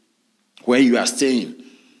 Where you are staying,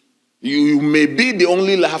 you may be the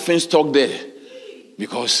only laughing stock there,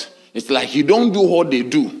 because it's like you don't do what they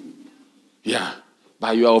do. Yeah,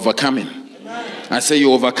 but you are overcoming. I say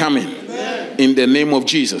you're overcoming in the name of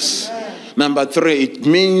Jesus. Number 3, it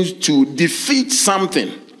means to defeat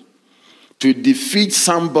something. To defeat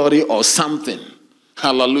somebody or something.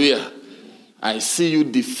 Hallelujah. I see you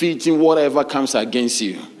defeating whatever comes against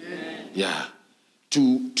you. Yeah.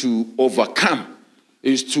 To overcome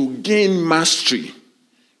is to gain mastery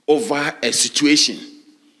over a situation.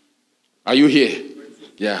 Are you here?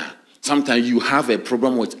 Yeah. Sometimes you have a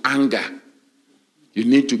problem with anger. You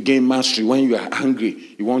need to gain mastery. When you are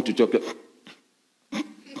angry, you want to talk.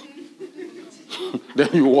 Then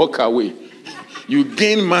you walk away. You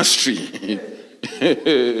gain mastery.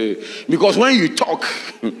 Because when you talk,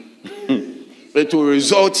 it will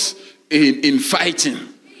result in fighting.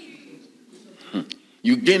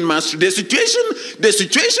 You gain mastery. The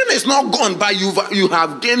situation is not gone, but you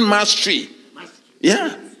have gained mastery.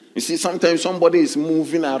 Yeah. You see, sometimes somebody is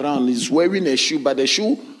moving around, is wearing a shoe, but the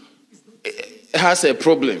shoe has a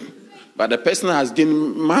problem. But the person has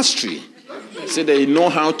gained mastery. See, they know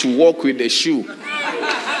how to walk with the shoe.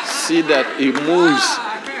 See that it moves.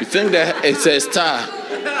 You think that it's a star,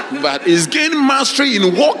 but he's gained mastery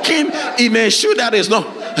in walking in a shoe that is not.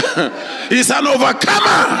 He's an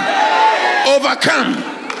overcomer. Overcome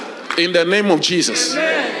in the name of Jesus.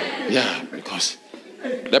 Yeah, because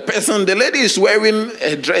the lady is wearing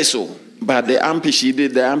a dress, but the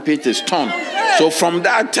armpit is torn. So from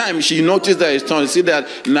that time, she noticed that it's torn. See that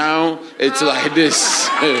now it's like this.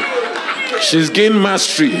 She's gained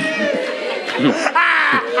mastery.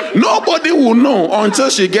 Nobody will know until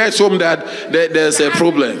she gets home that there's a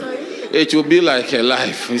problem. It will be like her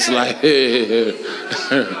life. It's like, hey.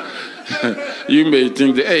 You may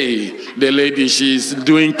think, hey, the lady, she's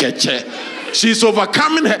doing keche. She's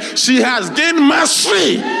overcoming her. She has gained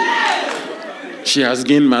mastery. She has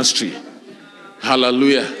gained mastery.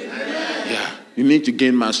 Hallelujah. Yeah. You need to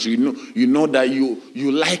gain mastery. You know that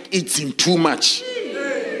you like eating too much.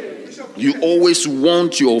 You always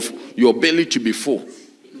want your belly to be full.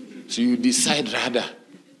 So you decide rather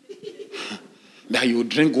that you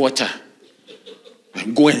drink water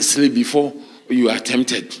and go and sleep before you are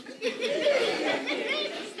tempted.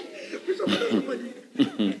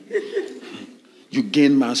 You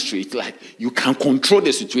gain mastery. It's like you can control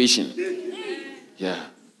the situation. Yeah.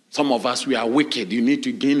 Some of us, we are wicked. You need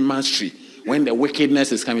to gain mastery. When the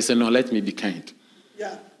wickedness is coming, say, no, let me be kind.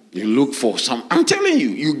 Yeah. You look for some. I'm telling you,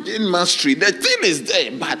 you gain mastery. The thing is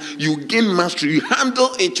there, but you gain mastery. You handle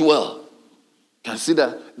it well.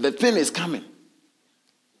 Consider the thing is coming.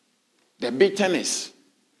 The bitterness.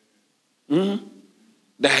 The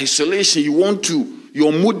isolation.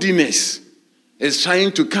 Your moodiness is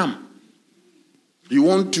trying to come. You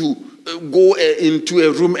want to go into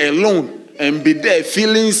a room alone and be there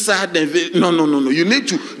feeling sad. No. You need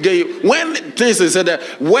to get, when things are said that,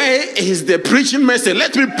 where is the preaching message?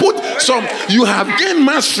 Let me put some. You have gained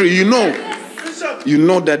mastery, you know. You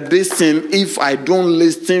know that this thing, if I don't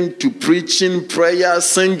listen to preaching, prayer,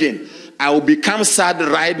 singing, I will become sad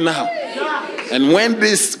right now. And when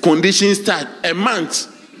this condition starts, a month,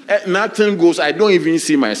 nothing goes. I don't even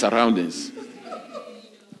see my surroundings.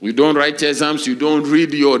 You don't write exams. You don't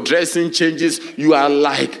read your dressing changes. You are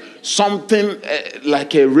like something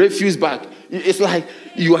like a refuse bag. It's like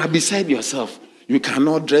you are beside yourself. You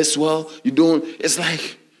cannot dress well. You don't. It's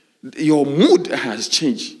like your mood has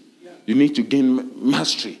changed. You need to gain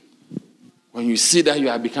mastery. When you see that you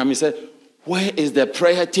are becoming, say, where is the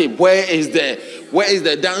prayer tape? Where is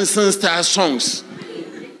the dancing star songs?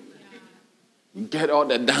 Get all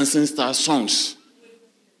the dancing star songs.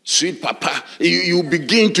 Sweet Papa. You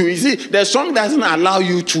begin to, you see, the song doesn't allow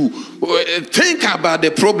you to think about the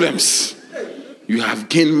problems. You have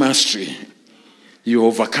gained mastery. You're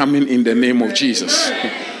overcoming in the name of Jesus.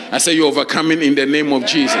 I say you're overcoming in the name of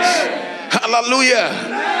Jesus. Hallelujah.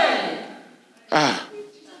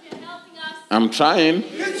 I'm trying.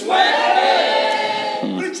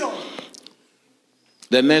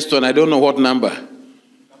 The next one, I don't know what number.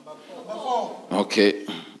 Okay.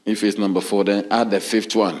 If it's number 4, then add the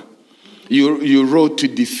 5th one. You wrote to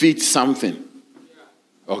defeat something.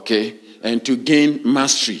 Okay? And to gain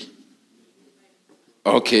mastery.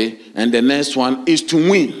 Okay? And the next one is to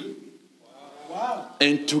win.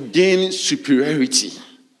 And to gain superiority.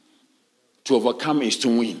 To overcome is to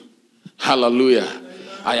win. Hallelujah.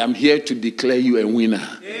 I am here to declare you a winner.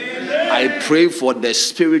 I pray for the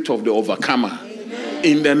spirit of the overcomer.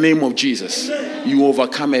 In the name of Jesus. You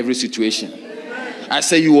overcome every situation. I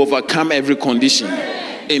say you overcome every condition.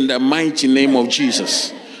 In the mighty name of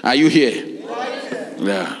Jesus. Are you here?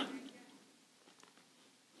 Yeah.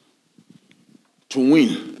 To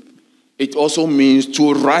win. It also means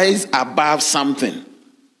to rise above something.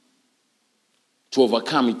 To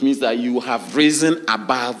overcome, it means that you have risen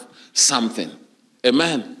above something.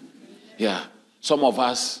 Amen? Yeah. Some of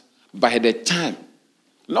us, by the time,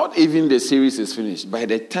 not even the series is finished, by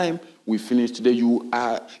the time we finish today, you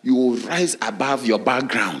will rise above your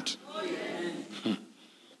background.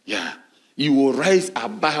 Yeah. You will rise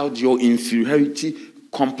above your inferiority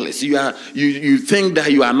complex. You think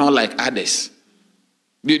that you are not like others.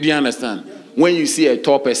 Do you understand? Yeah. When you see a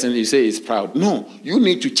tall person, you say he's proud. No, you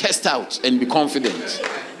need to chest out and be confident.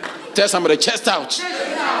 Tell somebody, chest out.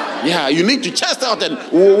 Yeah, you need to chest out and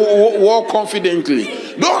walk confidently.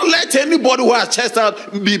 Don't let anybody who has chest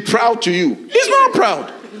out be proud to you. He's not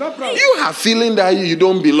proud. You have feeling that you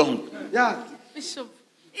don't belong. Yeah.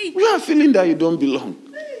 You are feeling that you don't belong.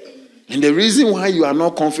 And the reason why you are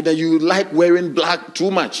not confident, you like wearing black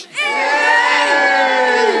too much.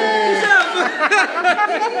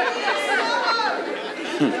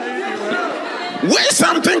 Wear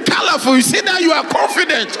something colorful. You see that you are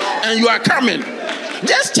confident and you are coming.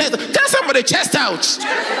 Just tell somebody, chest out.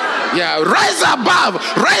 Yeah, rise above,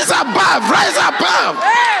 rise above, rise above,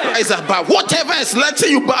 rise above. Whatever is letting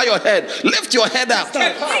you bow your head, lift your head up.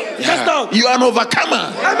 Yeah. You are an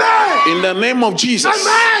overcomer. Amen. In the name of Jesus.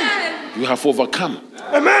 Amen. You have overcome.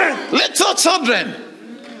 Amen. Little children,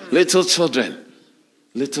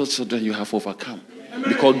 you have overcome. Amen.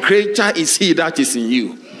 Because greater is he that is in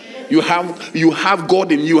you. You have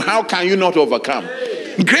God in you. How can you not overcome?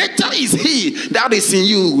 Greater is he that is in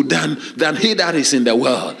you than he that is in the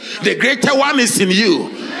world. The greater one is in you.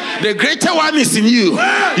 The greater one is in you.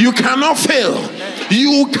 You cannot fail.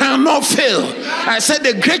 You cannot fail. I said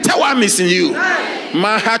the greater one is in you.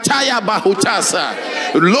 Mahataya bahutasa.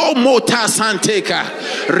 Lo mota santeka.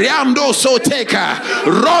 Riamdo soteka.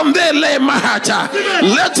 Ronde le mahata.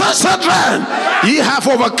 Let us children, ye have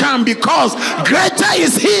overcome, because greater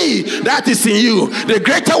is he that is in you. The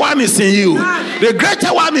greater one is in you. The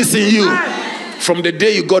greater one is in you. From the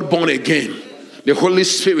day you got born again, the Holy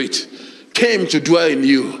Spirit came to dwell in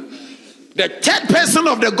you. The third person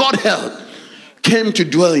of the Godhead came to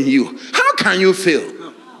dwell in you. How can you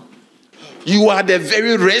fail? You are the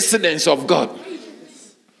very residence of God.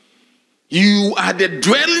 You are the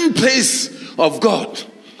dwelling place of God.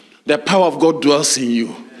 The power of God dwells in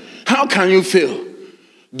you. How can you fail?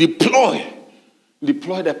 Deploy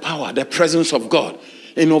the power, the presence of God,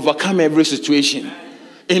 and overcome every situation.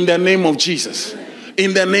 In the name of Jesus.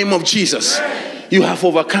 In the name of Jesus. You have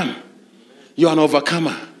overcome. You are an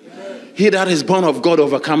overcomer. He that is born of God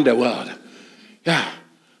overcome the world. Yeah.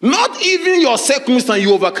 Not even your circumstance,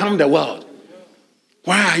 you overcome the world.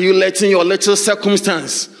 Why are you letting your little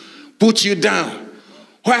circumstance put you down?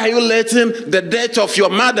 Why are you letting the death of your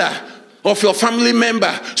mother, of your family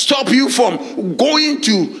member, stop you from going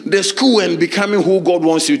to the school and becoming who God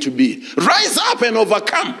wants you to be? Rise up and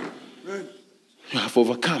overcome. You have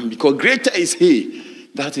overcome, because greater is he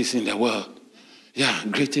that is in the world. Yeah,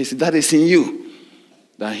 greater is he that is in you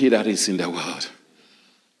than he that is in the world.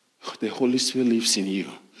 The Holy Spirit lives in you.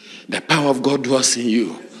 The power of God dwells in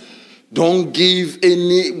you. Don't give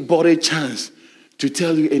anybody a chance to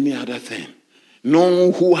tell you any other thing.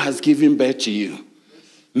 Know who has given birth to you.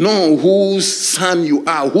 Know whose son you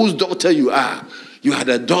are, whose daughter you are. You are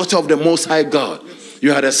the daughter of the Most High God.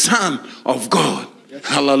 You are the son of God. Yes.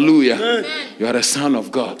 Hallelujah. Amen. You are the son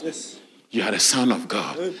of God. Yes. You are the son of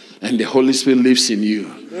God. Amen. And the Holy Spirit lives in you.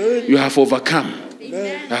 Amen. You have overcome.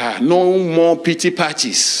 No more pity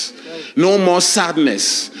parties. No more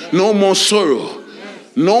sadness. No more sorrow.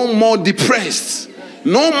 No more depressed.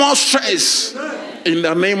 No more stress. In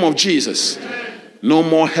the name of Jesus. No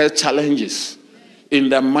more health challenges. In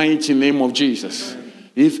the mighty name of Jesus.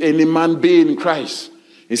 If any man be in Christ,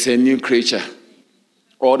 is a new creature.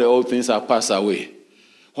 All the old things are passed away.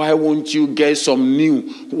 Why won't you get some new?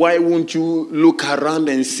 Why won't you look around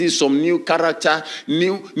and see some new character,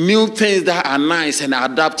 new things that are nice and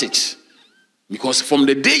adapt it? Because from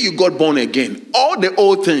the day you got born again, all the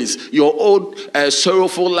old things, your old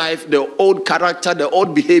sorrowful life, the old character, the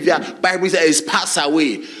old behavior, Bible says is passed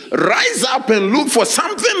away. Rise up and look for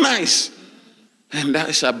something nice. And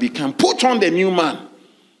that shall become, put on the new man,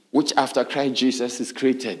 which after Christ Jesus is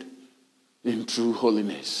created in true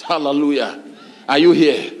holiness. Hallelujah. Are you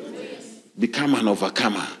here? Become an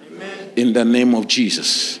overcomer. In the name of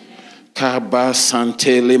Jesus. Kaba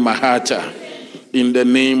Santele Mahata. In the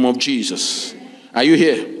name of Jesus. Are you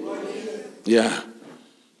here? Yeah.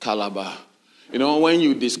 Kalaba. You know, when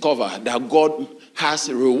you discover that God has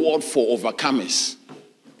a reward for overcomers,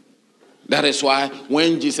 that is why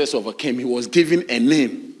when Jesus overcame, he was given a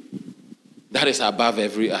name that is above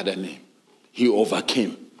every other name. He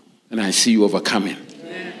overcame. And I see you overcoming.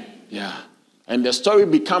 Yeah. And the story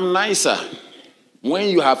becomes nicer when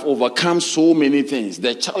you have overcome so many things,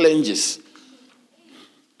 the challenges.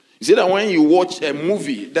 You see that when you watch a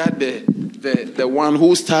movie that the one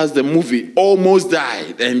who stars the movie almost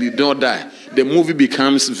died and did not die, the movie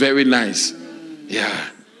becomes very nice. Yeah.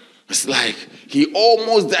 It's like he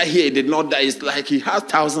almost died here, did not die. It's like he has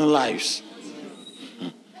 1,000 lives.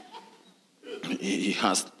 He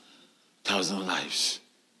has 1,000 lives.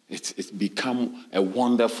 It's become a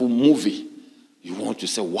wonderful movie. You want to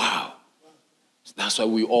say, wow. That's why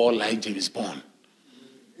we all like James Bond.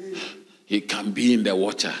 He can be in the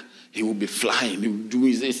water. He will be flying. He will do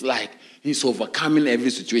it. It's like he's overcoming every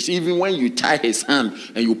situation. Even when you tie his hand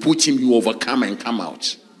and you put him, you overcome and come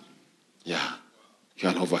out. Yeah.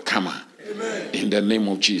 You're an overcomer. Amen. In the name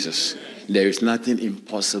of Jesus. There is nothing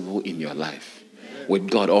impossible in your life. With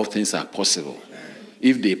God, all things are possible.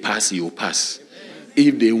 If they pass, you pass.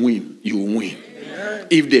 If they win, you win.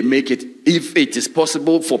 If they make it, if it is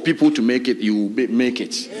possible for people to make it, you will make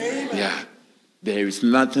it. Yeah. There is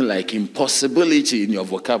nothing like impossibility in your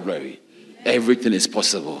vocabulary. Everything is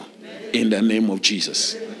possible in the name of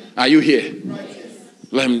Jesus. Are you here?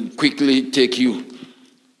 Let me quickly take you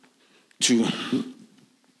to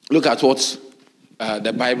look at what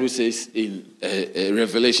the Bible says in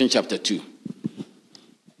Revelation chapter 2.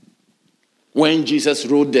 When Jesus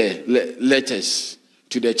wrote the letters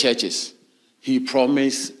to the churches, he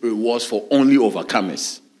promised rewards for only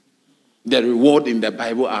overcomers. The reward in the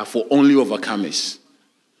Bible are for only overcomers.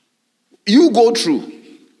 You go through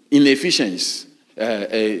in Ephesians,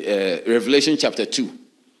 Revelation chapter 2,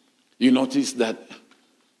 you notice that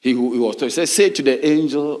he was told, he said, say to the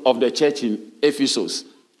angel of the church in Ephesus,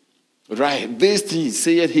 right, these things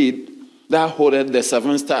saith he that holdeth the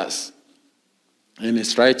 7 stars in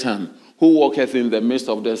his right hand, who walketh in the midst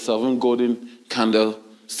of the 7 golden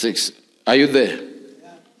candlesticks. Are you there?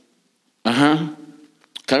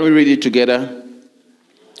 Can we read it together?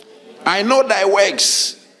 I know thy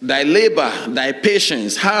works, thy labor, thy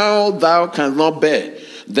patience, how thou canst not bear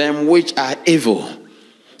them which are evil,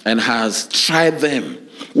 and hast tried them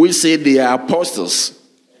which say they are apostles,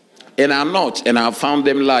 and are not, and have found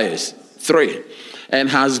them liars. 3. And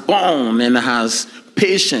has borne and has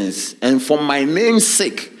patience, and for my name's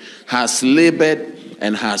sake has labored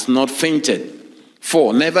and has not fainted.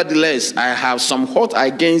 4. Nevertheless, I have somewhat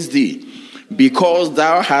against thee, because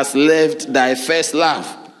thou hast left thy first love.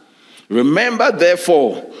 Remember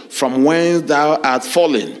therefore from whence thou art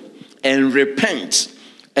fallen, and repent,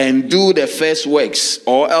 and do the first works,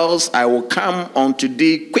 or else I will come unto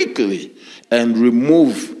thee quickly, and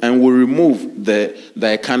will remove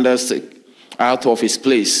thy candlestick out of his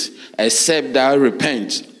place, except thou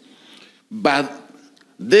repent. But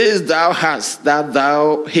this thou hast, that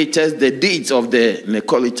thou hatest the deeds of the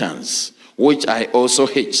Nicolaitans, which I also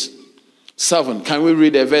hate. 7. Can we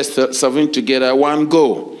read the verse 7 together? 1,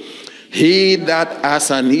 go. He that has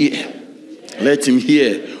an ear, let him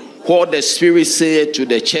hear what the Spirit saith to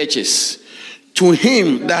the churches. To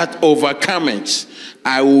him that overcometh,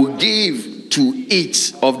 I will give to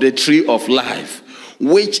eat of the tree of life,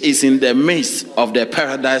 which is in the midst of the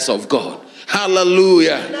paradise of God.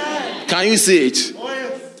 Hallelujah. Can you see it?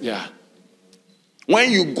 Yeah.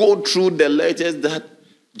 When you go through the letters that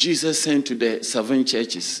Jesus sent to the 7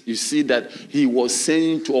 churches, you see that he was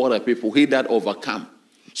saying to all the people, he that overcome.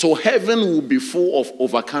 So heaven will be full of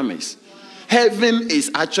overcomers. Heaven is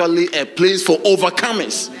actually a place for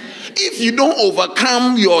overcomers. If you don't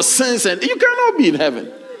overcome your sins, and you cannot be in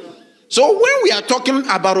heaven. So when we are talking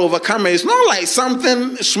about overcomers, it's not like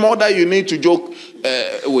something small that you need to joke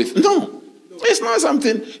with. No, it's not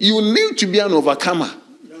something. You need to be an overcomer.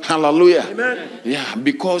 Hallelujah. Amen. Yeah,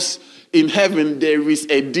 because in heaven there is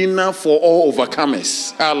a dinner for all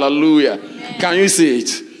overcomers. Hallelujah. Can you see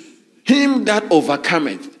it? Him that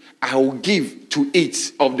overcometh, I will give to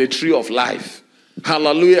eat of the tree of life.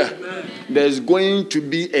 Hallelujah. Amen. There's going to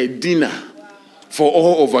be a dinner for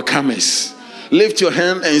all overcomers. Lift your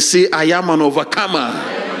hand and say, I am an overcomer.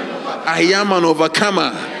 I am an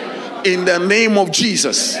overcomer. In the name of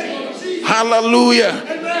Jesus. Hallelujah.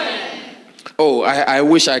 Oh, I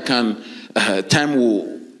wish I can. Time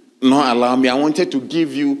will not allow me. I wanted to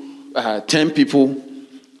give you 10 people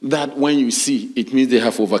that when you see, it means they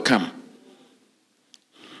have overcome.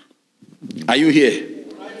 Are you here?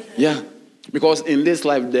 Yeah. Because in this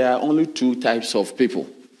life, there are only two types of people.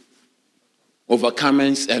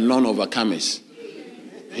 Overcomers and non-overcomers.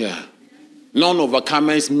 Yeah.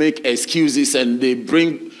 Non-overcomers make excuses and they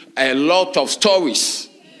bring a lot of stories.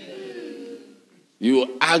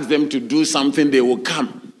 You ask them to do something, they will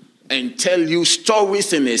come and tell you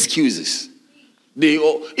stories and excuses.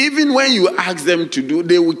 Even when you ask them to do,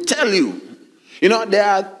 they will tell you. You know,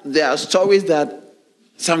 there are stories that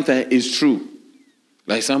sometimes is true.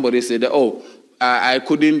 Like somebody said, oh, I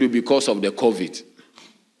couldn't do because of the COVID.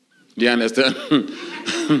 Do you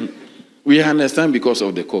understand? We understand because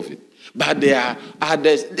of the COVID. But there are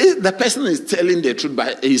others. The person is telling the truth,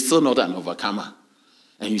 but he's still not an overcomer.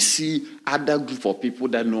 And you see other group of people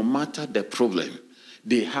that no matter the problem,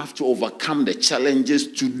 they have to overcome the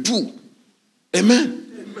challenges to do. Amen.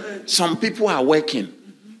 Amen. Some people are working.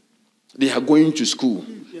 They are going to school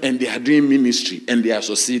and they are doing ministry and they are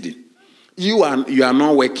succeeding. You are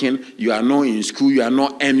not working, you are not in school, you are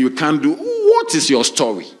not, and you can't do. What is your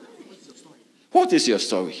story? What is your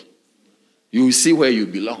story? You will see where you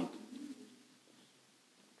belong.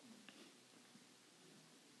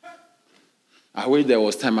 I wish there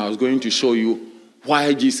was time I was going to show you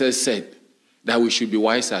why Jesus said that we should be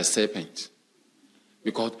wise as serpents.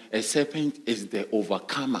 Because a serpent is the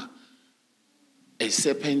overcomer. A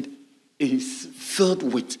serpent is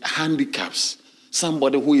filled with handicaps.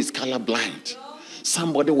 Somebody who is colorblind.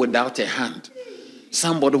 Somebody without a hand.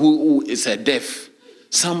 Somebody who is a deaf.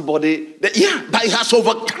 Somebody, but he has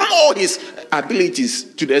overcome all his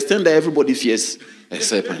abilities to the extent that everybody fears a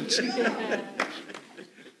serpent.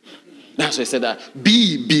 That's why I said that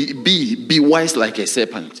be wise like a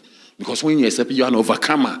serpent. Because when you're a serpent, you're an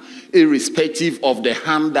overcomer. Irrespective of the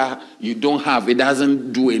hand that you don't have, it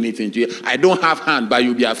doesn't do anything to you. I don't have hand, but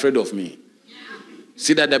you'll be afraid of me.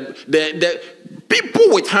 See that the people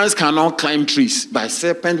with hands cannot climb trees. But a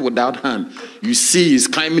serpent without hand, you see he's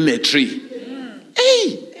climbing a tree.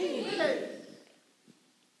 Hey!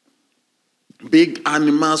 Big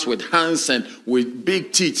animals with hands and with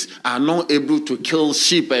big teeth are not able to kill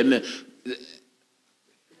sheep. And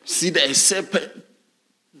see the serpent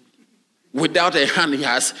without a hand, he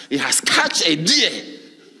has catch a deer.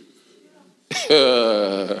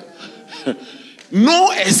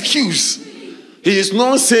 No excuse. He is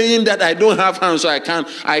not saying that I don't have hands, so I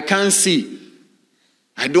can't see.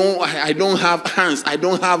 I don't have hands, I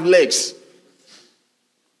don't have legs.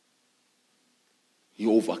 He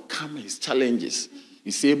overcome his challenges.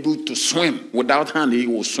 He's able to swim. Without hand, he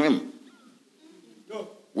will swim.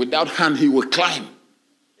 Without hand, he will climb.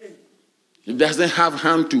 He doesn't have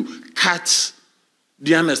hand to cut. Do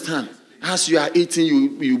you understand? As you are eating,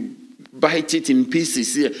 you bite it in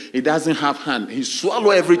pieces here. He doesn't have hand. He swallow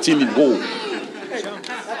everything in whole.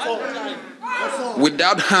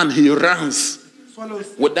 Without hand, he runs.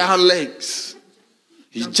 Without legs,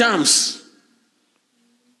 he jumps.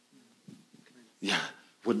 Yeah,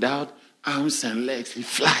 without arms and legs, he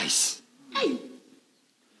flies.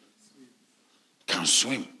 Can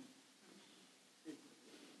swim.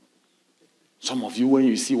 Some of you, when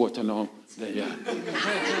you see water now, they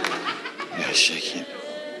are shaking.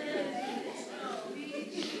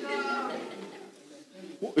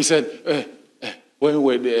 He said,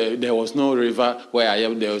 when there was no river where I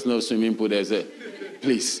am, there was no swimming pool. They said,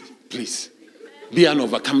 please, be an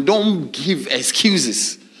overcomer. Don't give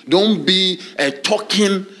excuses. Don't be a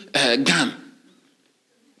talking gun.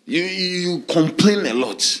 You complain a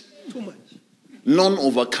lot. Too much.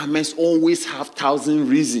 Non-overcomers always have 1,000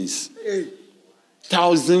 reasons.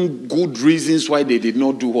 1,000 good reasons why they did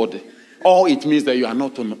not do what. All it means that you are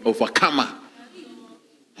not an overcomer.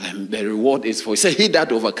 And the reward is for, say, he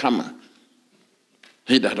that overcomer.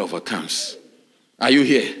 He that overcomes. Are you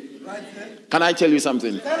here? Can I tell you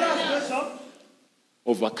something?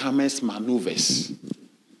 Overcomers maneuvers.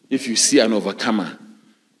 If you see an overcomer,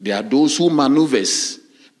 there are those who maneuvers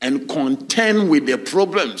and contend with the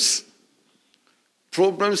problems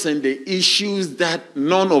and the issues that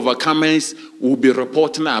non-overcomers will be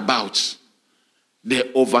reporting about.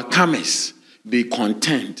 The overcomers, they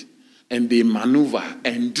contend and they maneuver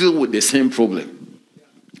and deal with the same problem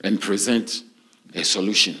and present a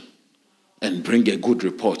solution and bring a good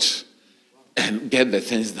report and get the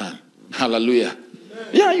things done. Hallelujah.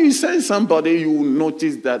 Yeah, you send somebody, you will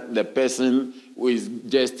notice that the person who is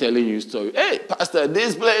just telling you a story. Hey, pastor,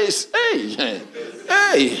 this place. Hey,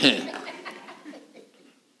 hey.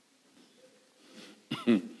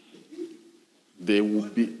 There will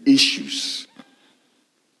be issues.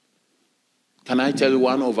 Can I tell you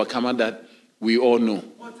one overcomer that we all know?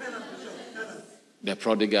 The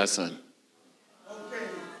prodigal son.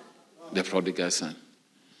 The prodigal son.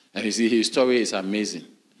 And you see, his story is amazing.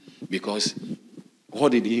 Because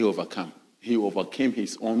what did he overcome? He overcame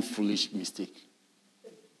his own foolish mistake.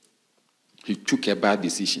 He took a bad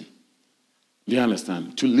decision. Do you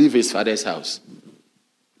understand? To leave his father's house.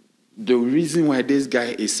 The reason why this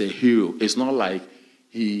guy is a hero is not like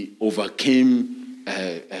he overcame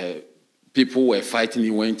people were fighting, he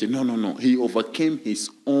went in. No. He overcame his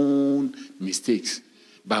own mistakes.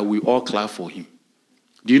 But we all clap for him.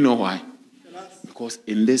 Do you know why? Because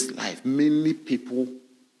in this life, many people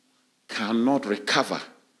cannot recover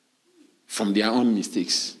from their own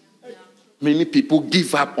mistakes. Many people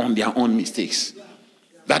give up on their own mistakes.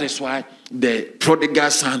 That is why the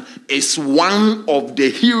prodigal son is one of the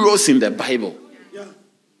heroes in the Bible.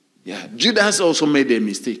 Yeah, Judas also made a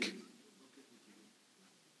mistake.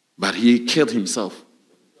 But he killed himself.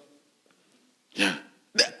 Yeah.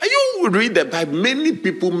 You read the Bible, many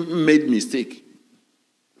people made mistake.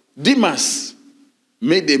 Demas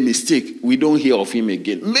made a mistake. We don't hear of him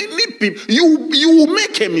again. Many people, you will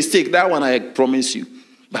make a mistake. That one I promise you.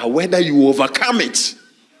 But whether you overcome it,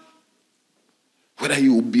 whether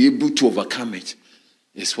you will be able to overcome it,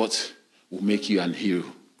 is what will make you an hero.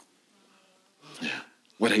 Yeah.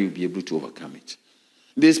 Whether you'll be able to overcome it.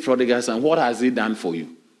 This prodigal son, what has he done for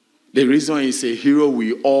you? The reason he's a hero,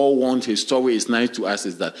 we all want his story is nice to us,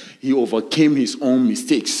 is that he overcame his own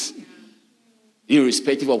mistakes.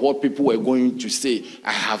 Irrespective of what people were going to say.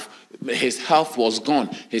 His health was gone.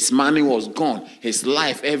 His money was gone. His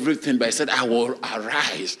life, everything. But he said, I will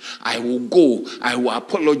arise. I will go. I will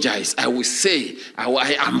apologize. I will say,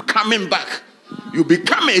 I am coming back. You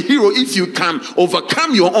become a hero if you can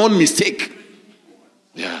overcome your own mistake.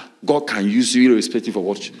 Yeah. God can use you irrespective of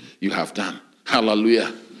what you have done.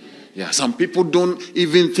 Hallelujah. Yeah. Some people don't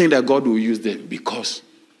even think that God will use them because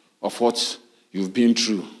of what you've been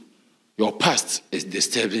through. Your past is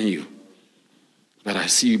disturbing you. But I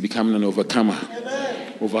see you becoming an overcomer.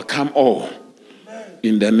 Amen. Overcome all. Amen.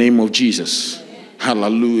 In the name of Jesus. Amen.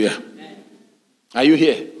 Hallelujah. Amen. Are you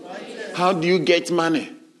here? Amen. How do you get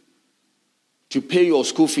money to pay your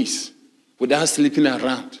school fees without sleeping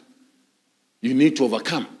around? You need to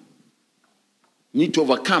overcome. You need to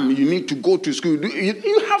overcome. You need to go to school.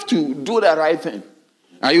 You have to do the right thing.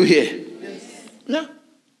 Are you here? Yes. Yeah.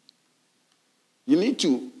 You need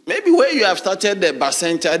to. Maybe where you have started the bus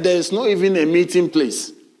center, there is not even a meeting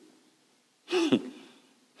place.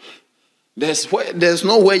 There's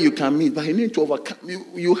nowhere you can meet, but you need to overcome.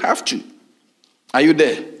 You have to. Are you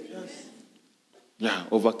there? Yes. Yeah,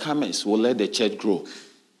 overcomers will let the church grow.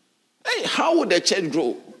 Hey, how will the church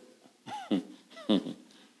grow?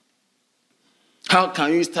 How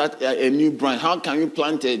can you start a new branch? How can you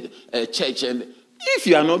plant a church? And if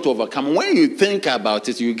you are not overcome, when you think about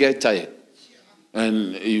it, you get tired.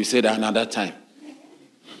 And you said another time.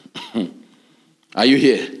 Are you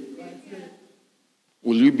here?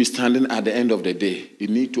 Will you be standing at the end of the day? You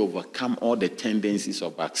need to overcome all the tendencies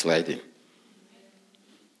of backsliding.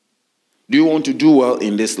 Do you want to do well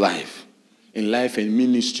in this life? In life and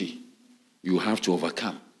ministry, you have to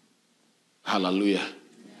overcome. Hallelujah.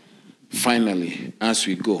 Finally, as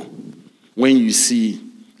we go, when you see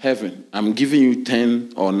heaven, I'm giving you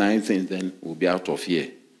 10 or 9 things, then we'll be out of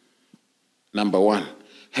here. Number 1,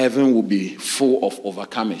 heaven will be full of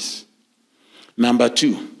overcomers. Number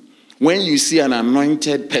 2, when you see an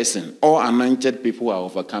anointed person, all anointed people are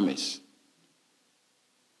overcomers.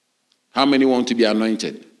 How many want to be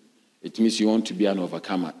anointed? It means you want to be an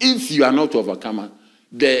overcomer. If you are not overcomer,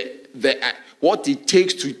 what it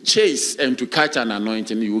takes to chase and to catch an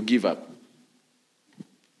anointing, you will give up.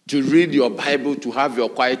 To read your Bible, to have your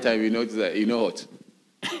quiet time, you know what?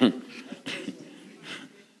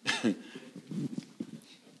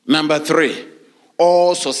 Number 3,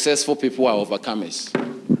 all successful people are overcomers.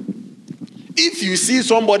 If you see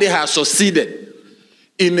somebody has succeeded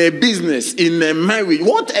in a business, in a marriage,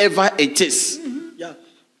 whatever it is, yeah.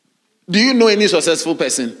 Do you know any successful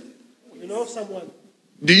person? You know someone.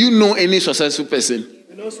 Do you know any successful person?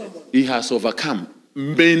 You know someone. He has overcome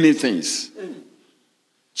many things.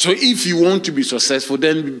 So if you want to be successful,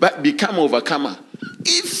 then become overcomer.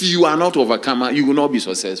 If you are not overcomer, you will not be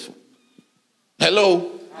successful.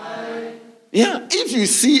 Hello? Hi. Yeah, if you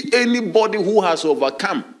see anybody who has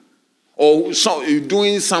overcome or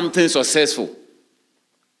doing something successful,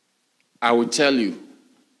 I will tell you,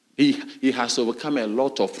 he has overcome a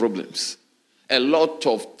lot of problems, a lot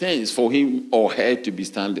of things for him or her to be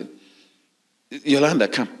standing. Yolanda,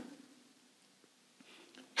 come.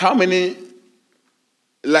 How many,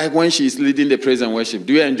 like when she's leading the praise and worship,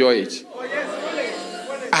 do you enjoy it? Oh,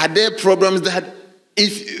 yes. Are there problems that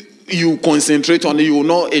if you concentrate on it,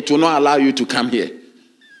 it will not allow you to come here?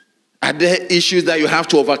 Are there issues that you have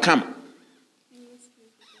to overcome?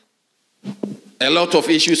 A lot of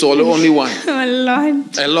issues or only one? A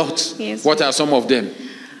lot. A lot? Yes. What are some of them?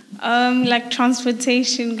 Like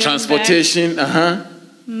transportation. Transportation,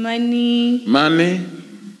 Money.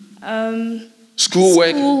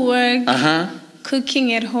 Schoolwork.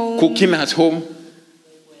 Cooking at home. Cooking at home.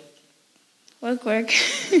 Work.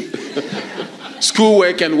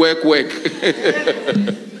 Schoolwork and work.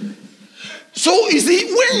 So, you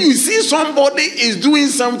see, when you see somebody is doing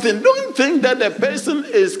something, don't think that the person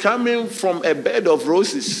is coming from a bed of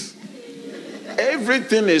roses.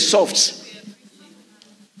 Everything is soft.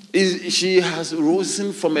 She has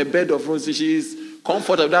risen from a bed of roses. She is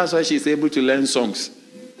comfortable. That's why she's able to learn songs.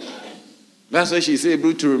 That's why she's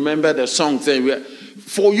able to remember the songs.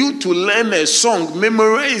 For you to learn a song,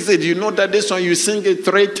 memorize it. You know that this song, you sing it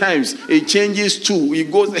 3 times. It changes 2.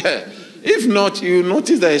 It goes there. If not, you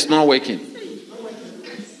notice that it's not working.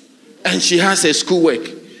 And she has a schoolwork.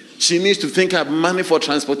 She needs to think of money for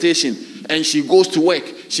transportation. And she goes to work.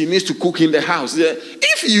 She needs to cook in the house.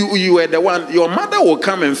 If you were the one, your mother will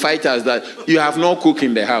come and fight us that you have no cook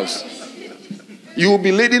in the house. You will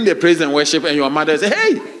be leading the praise and worship and your mother say,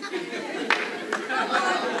 hey.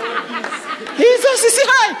 He says,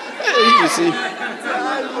 hi.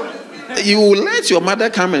 You will let your mother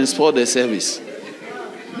come and spoil the service.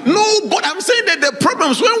 No, but I'm saying that the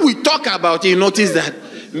problems, when we talk about it, you notice that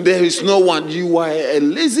there is no one. You are a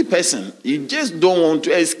lazy person. You just don't want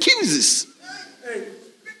to. Excuses.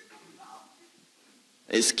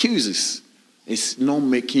 Excuses. It's not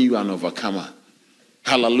making you an overcomer.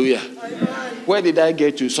 Hallelujah. Where did I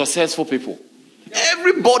get to? Successful people.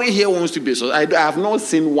 Everybody here wants to be successful. I have not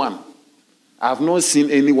seen one. I have not seen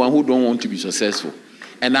anyone who don't want to be successful.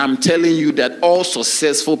 And I'm telling you that all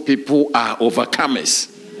successful people are overcomers.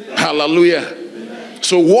 Hallelujah.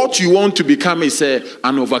 So what you want to become is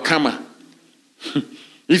an overcomer.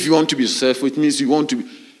 If you want to be successful, it means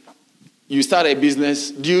you start a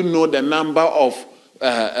business. Do you know the number of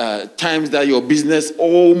times that your business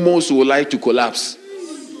almost would like to collapse?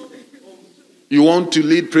 You want to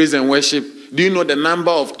lead praise and worship. Do you know the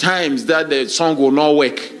number of times that the song will not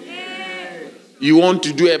work? You want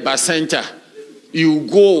to do a bacenta. You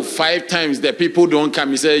go 5 times, the people don't come.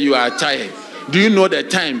 You say you are tired. Do you know the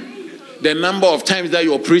time? The number of times that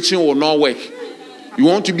your preaching will not work. You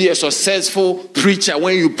want to be a successful preacher.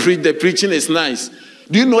 When you preach, the preaching is nice.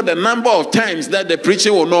 Do you know the number of times that the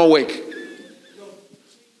preaching will not work?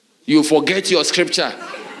 You forget your scripture.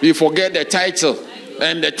 You forget the title.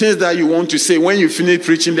 And the things that you want to say. When you finish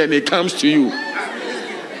preaching, then it comes to you.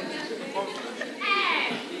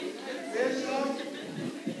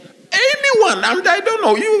 Anyone, I don't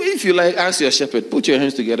know. If you like, ask your shepherd. Put your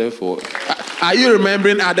hands together for... Are you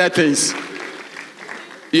remembering other things?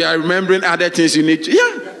 You are remembering other things you need to...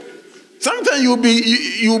 Yeah. Sometimes you'll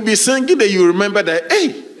be singing that you remember that,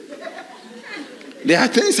 hey, there are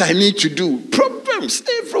things I need to do. Problems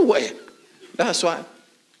everywhere. That's why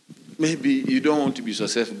maybe you don't want to be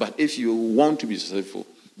successful. But if you want to be successful,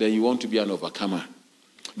 then you want to be an overcomer.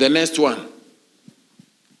 The next one.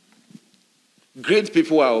 Great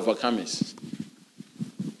people are overcomers.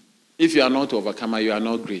 If you are not an overcomer, you are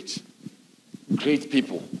not great. Great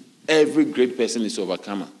people. Every great person is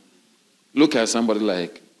overcomer. Look at somebody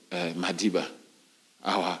like Madiba,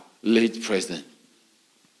 our late president.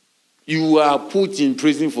 You are put in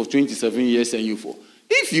prison for 27 years and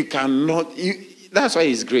if you cannot, that's why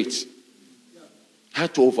he's great. How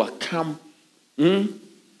to overcome the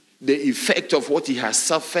effect of what he has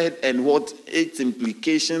suffered and what its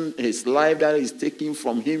implication, his life that is taken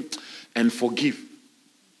from him, and forgive.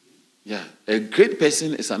 Yeah, a great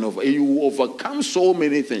person is you overcome so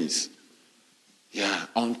many things. Yeah,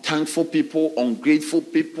 unthankful people, ungrateful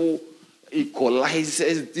people,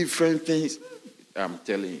 equalizes different things. I'm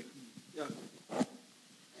telling you. Yeah.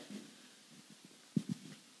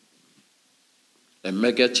 A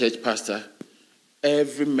mega church pastor,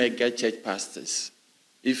 every mega church pastors,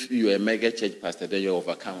 if you're a mega church pastor, then you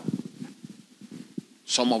overcome.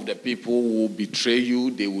 Some of the people will betray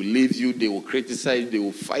you, they will leave you, they will criticize, they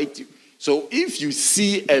will fight you. So if you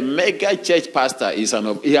see a mega church pastor,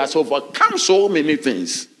 he has overcome so many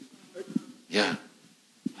things. Yeah.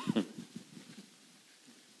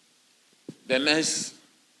 The next,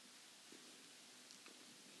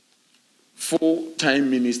 full-time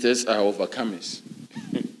ministers are overcomers.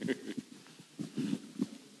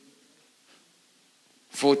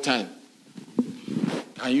 Full-time.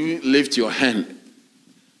 Can you lift your hand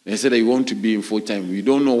and say that you want to be in full-time? You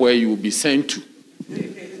don't know where you will be sent to.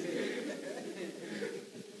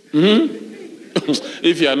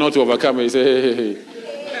 If you are not overcomer, you say,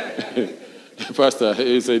 hey. Pastor,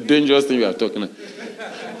 it's a dangerous thing you are talking about.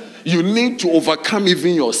 You need to overcome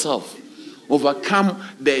even yourself. Overcome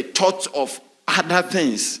the thoughts of other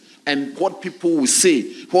things and what people will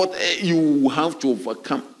say. What you have to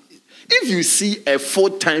overcome. If you see a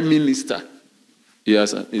full-time minister,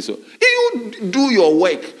 yes, so you do your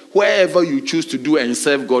work wherever you choose to do and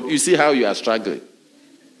serve God. You see how you are struggling.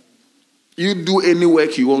 You do any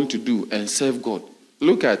work you want to do and serve God.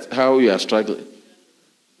 Look at how you are struggling.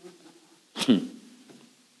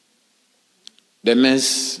 The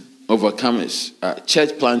next overcomers,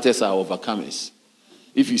 church planters are overcomers.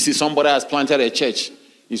 If you see somebody has planted a church,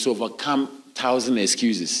 it's overcome 1,000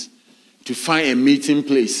 excuses to find a meeting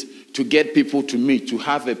place, to get people to meet, to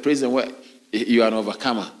have a presence where you are an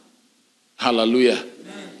overcomer. Hallelujah.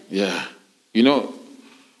 Amen. Yeah. You know,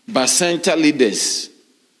 but center leaders,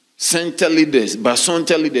 they're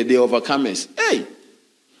overcomers. Hey!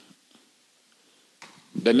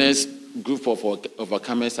 The next group of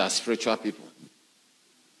overcomers are spiritual people.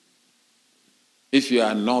 If you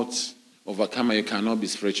are not overcomer, you cannot be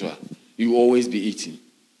spiritual. You will always be eating.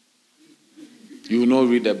 You will not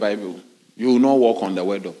read the Bible. You will not walk on the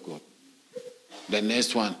word of God. The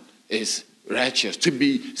next one is righteous. To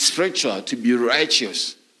be spiritual, to be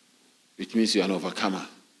righteous, it means you are an overcomer.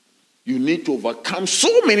 You need to overcome so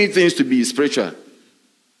many things to be spiritual.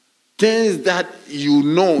 Things that you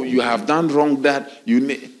know you have done wrong, that you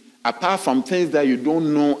need, apart from things that you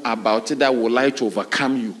don't know about it, that would like to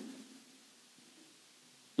overcome you.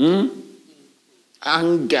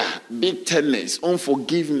 Anger, bitterness,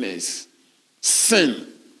 unforgiveness, sin,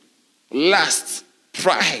 lust,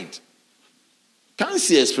 pride. Can't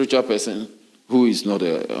see a spiritual person who is not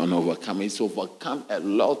an overcomer. It's overcome a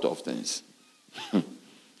lot of things.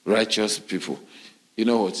 Righteous people. You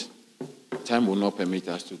know what? Time will not permit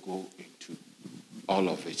us to go into all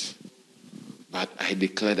of it. But I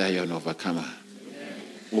declare that you're an overcomer.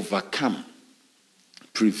 Overcome,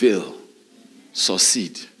 prevail,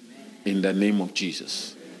 succeed in the name of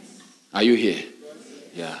Jesus. Are you here?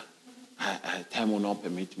 Yeah. Time will not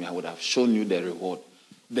permit me. I would have shown you the reward.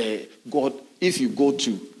 God, if you go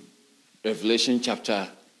to Revelation chapter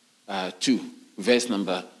 2, verse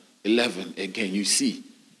number 11, again, you see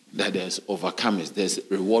that there's overcomers. There's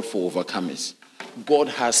reward for overcomers. God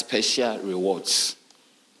has special rewards.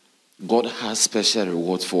 God has special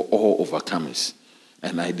rewards for all overcomers.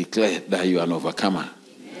 And I declare that you are an overcomer.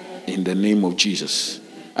 In the name of Jesus.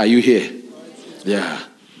 Are you here? Yeah.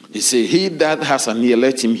 He said, he that has an ear,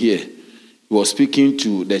 let him hear. He was speaking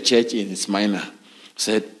to the church in Smyrna.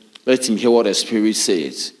 Said, let him hear what the Spirit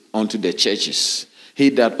says unto the churches. He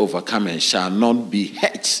that overcometh shall not be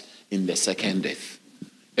hurt in the second death.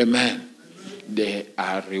 Amen. There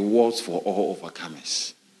are rewards for all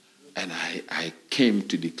overcomers. And I came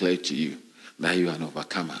to declare to you that you are an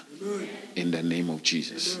overcomer. In the name of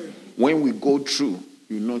Jesus. When we go through,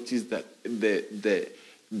 you notice that the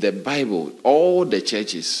Bible, all the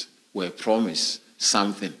churches were promised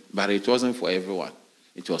something, but it wasn't for everyone.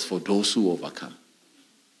 It was for those who overcome.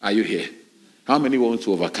 Are you here? How many want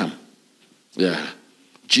to overcome? Yeah.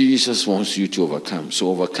 Jesus wants you to overcome. So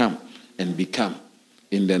overcome and become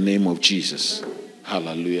in the name of Jesus.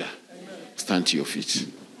 Hallelujah. Stand to your feet.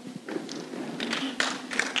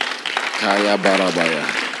 Kaya barabaya.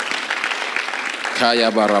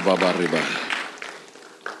 Kaya barababariba.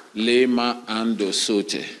 Lema ando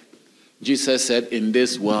sote. Jesus said, in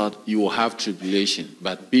this world you will have tribulation,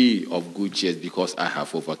 but be of good cheer because I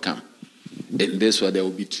have overcome. In this world there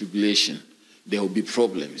will be tribulation. There will be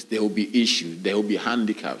problems. There will be issues. There will be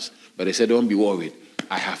handicaps. But he said, don't be worried.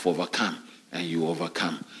 I have overcome. And you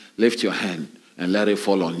overcome. Lift your hand and let it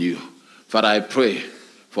fall on you. Father, I pray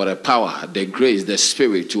for the power, the grace, the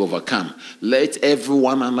spirit to overcome. Let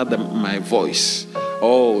everyone under my voice,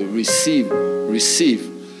 receive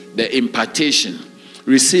the impartation.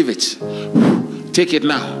 Receive it. Take it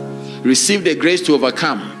now. Receive the grace to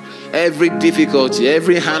overcome every difficulty,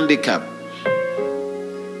 every handicap,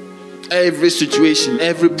 every situation,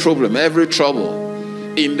 every problem, every trouble.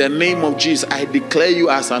 In the name of Jesus, I declare you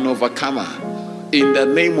as an overcomer. In the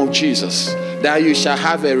name of Jesus, that you shall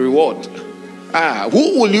have a reward.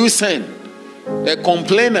 Who will you send? A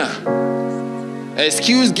complainer,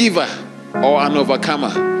 excuse giver, or an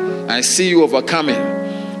overcomer? I see you overcoming.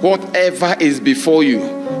 Whatever is before you,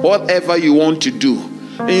 whatever you want to do,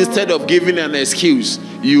 Instead of giving an excuse,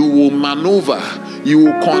 you will maneuver, you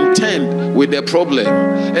will contend with the problem.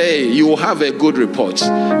 Hey, you will have a good report.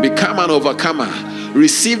 Become an overcomer.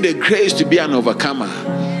 Receive the grace to be an overcomer.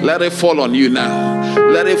 Let it fall on you now.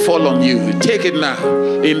 Let it fall on you. Take it now.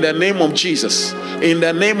 In the name of Jesus. In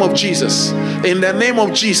the name of Jesus. In the name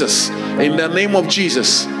of Jesus. In the name of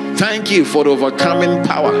Jesus. Thank you for the overcoming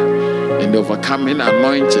power and the overcoming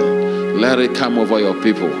anointing. Let it come over your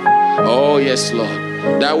people. Oh yes, Lord.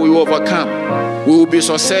 That we will overcome. We will be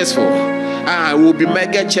successful. We will be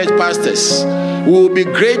mega church pastors. We will be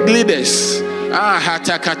great leaders.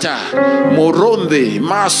 Hatakata, Moronde,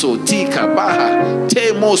 Maso, Tika, Baha,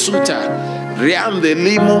 Temo Suta, Riande,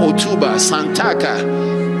 Limo, Otuba, Santaka.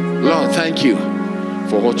 Lord, thank you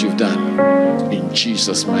for what you've done. In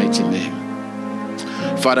Jesus' mighty name.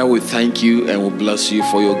 Father, we thank you and we bless you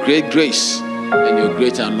for your great grace and your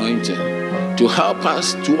great anointing to help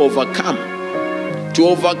us to overcome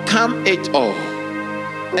it all.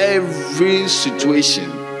 Every situation,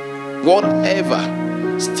 whatever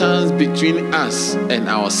stands between us and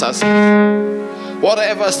our success,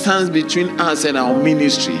 whatever stands between us and our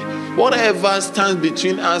ministry, whatever stands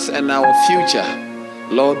between us and our future,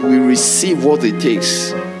 Lord, we receive what it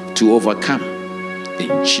takes to overcome.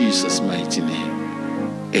 In Jesus' mighty name.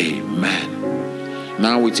 Amen.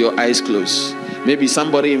 Now with your eyes closed, maybe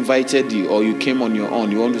somebody invited you or you came on your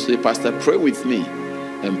own. You want to say, Pastor, pray with me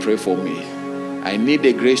and pray for me. I need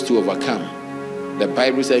the grace to overcome. The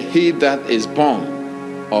Bible says, he that is born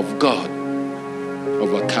of God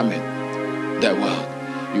overcometh the world.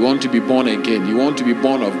 You want to be born again. You want to be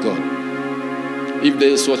born of God. If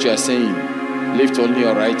this is what you are saying, lift only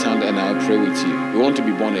your right hand and I'll pray with you. You want to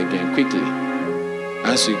be born again. Quickly,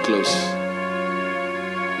 as we close.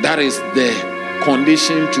 That is the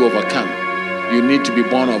condition to overcome. You need to be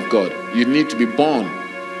born of God. You need to be born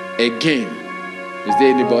again. Is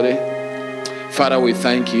there anybody? Father, we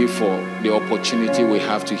thank you for the opportunity we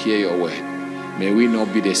have to hear your word. May we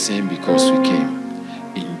not be the same because we came.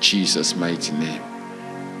 In Jesus' mighty name.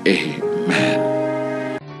 Amen.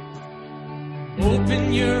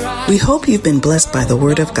 We hope you've been blessed by the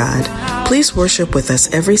Word of God. Please worship with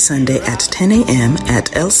us every Sunday at 10 a.m. at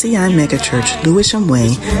LCI Megachurch, Lewisham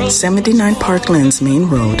Way, 79 Parklands Main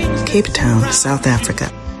Road, Cape Town, South Africa.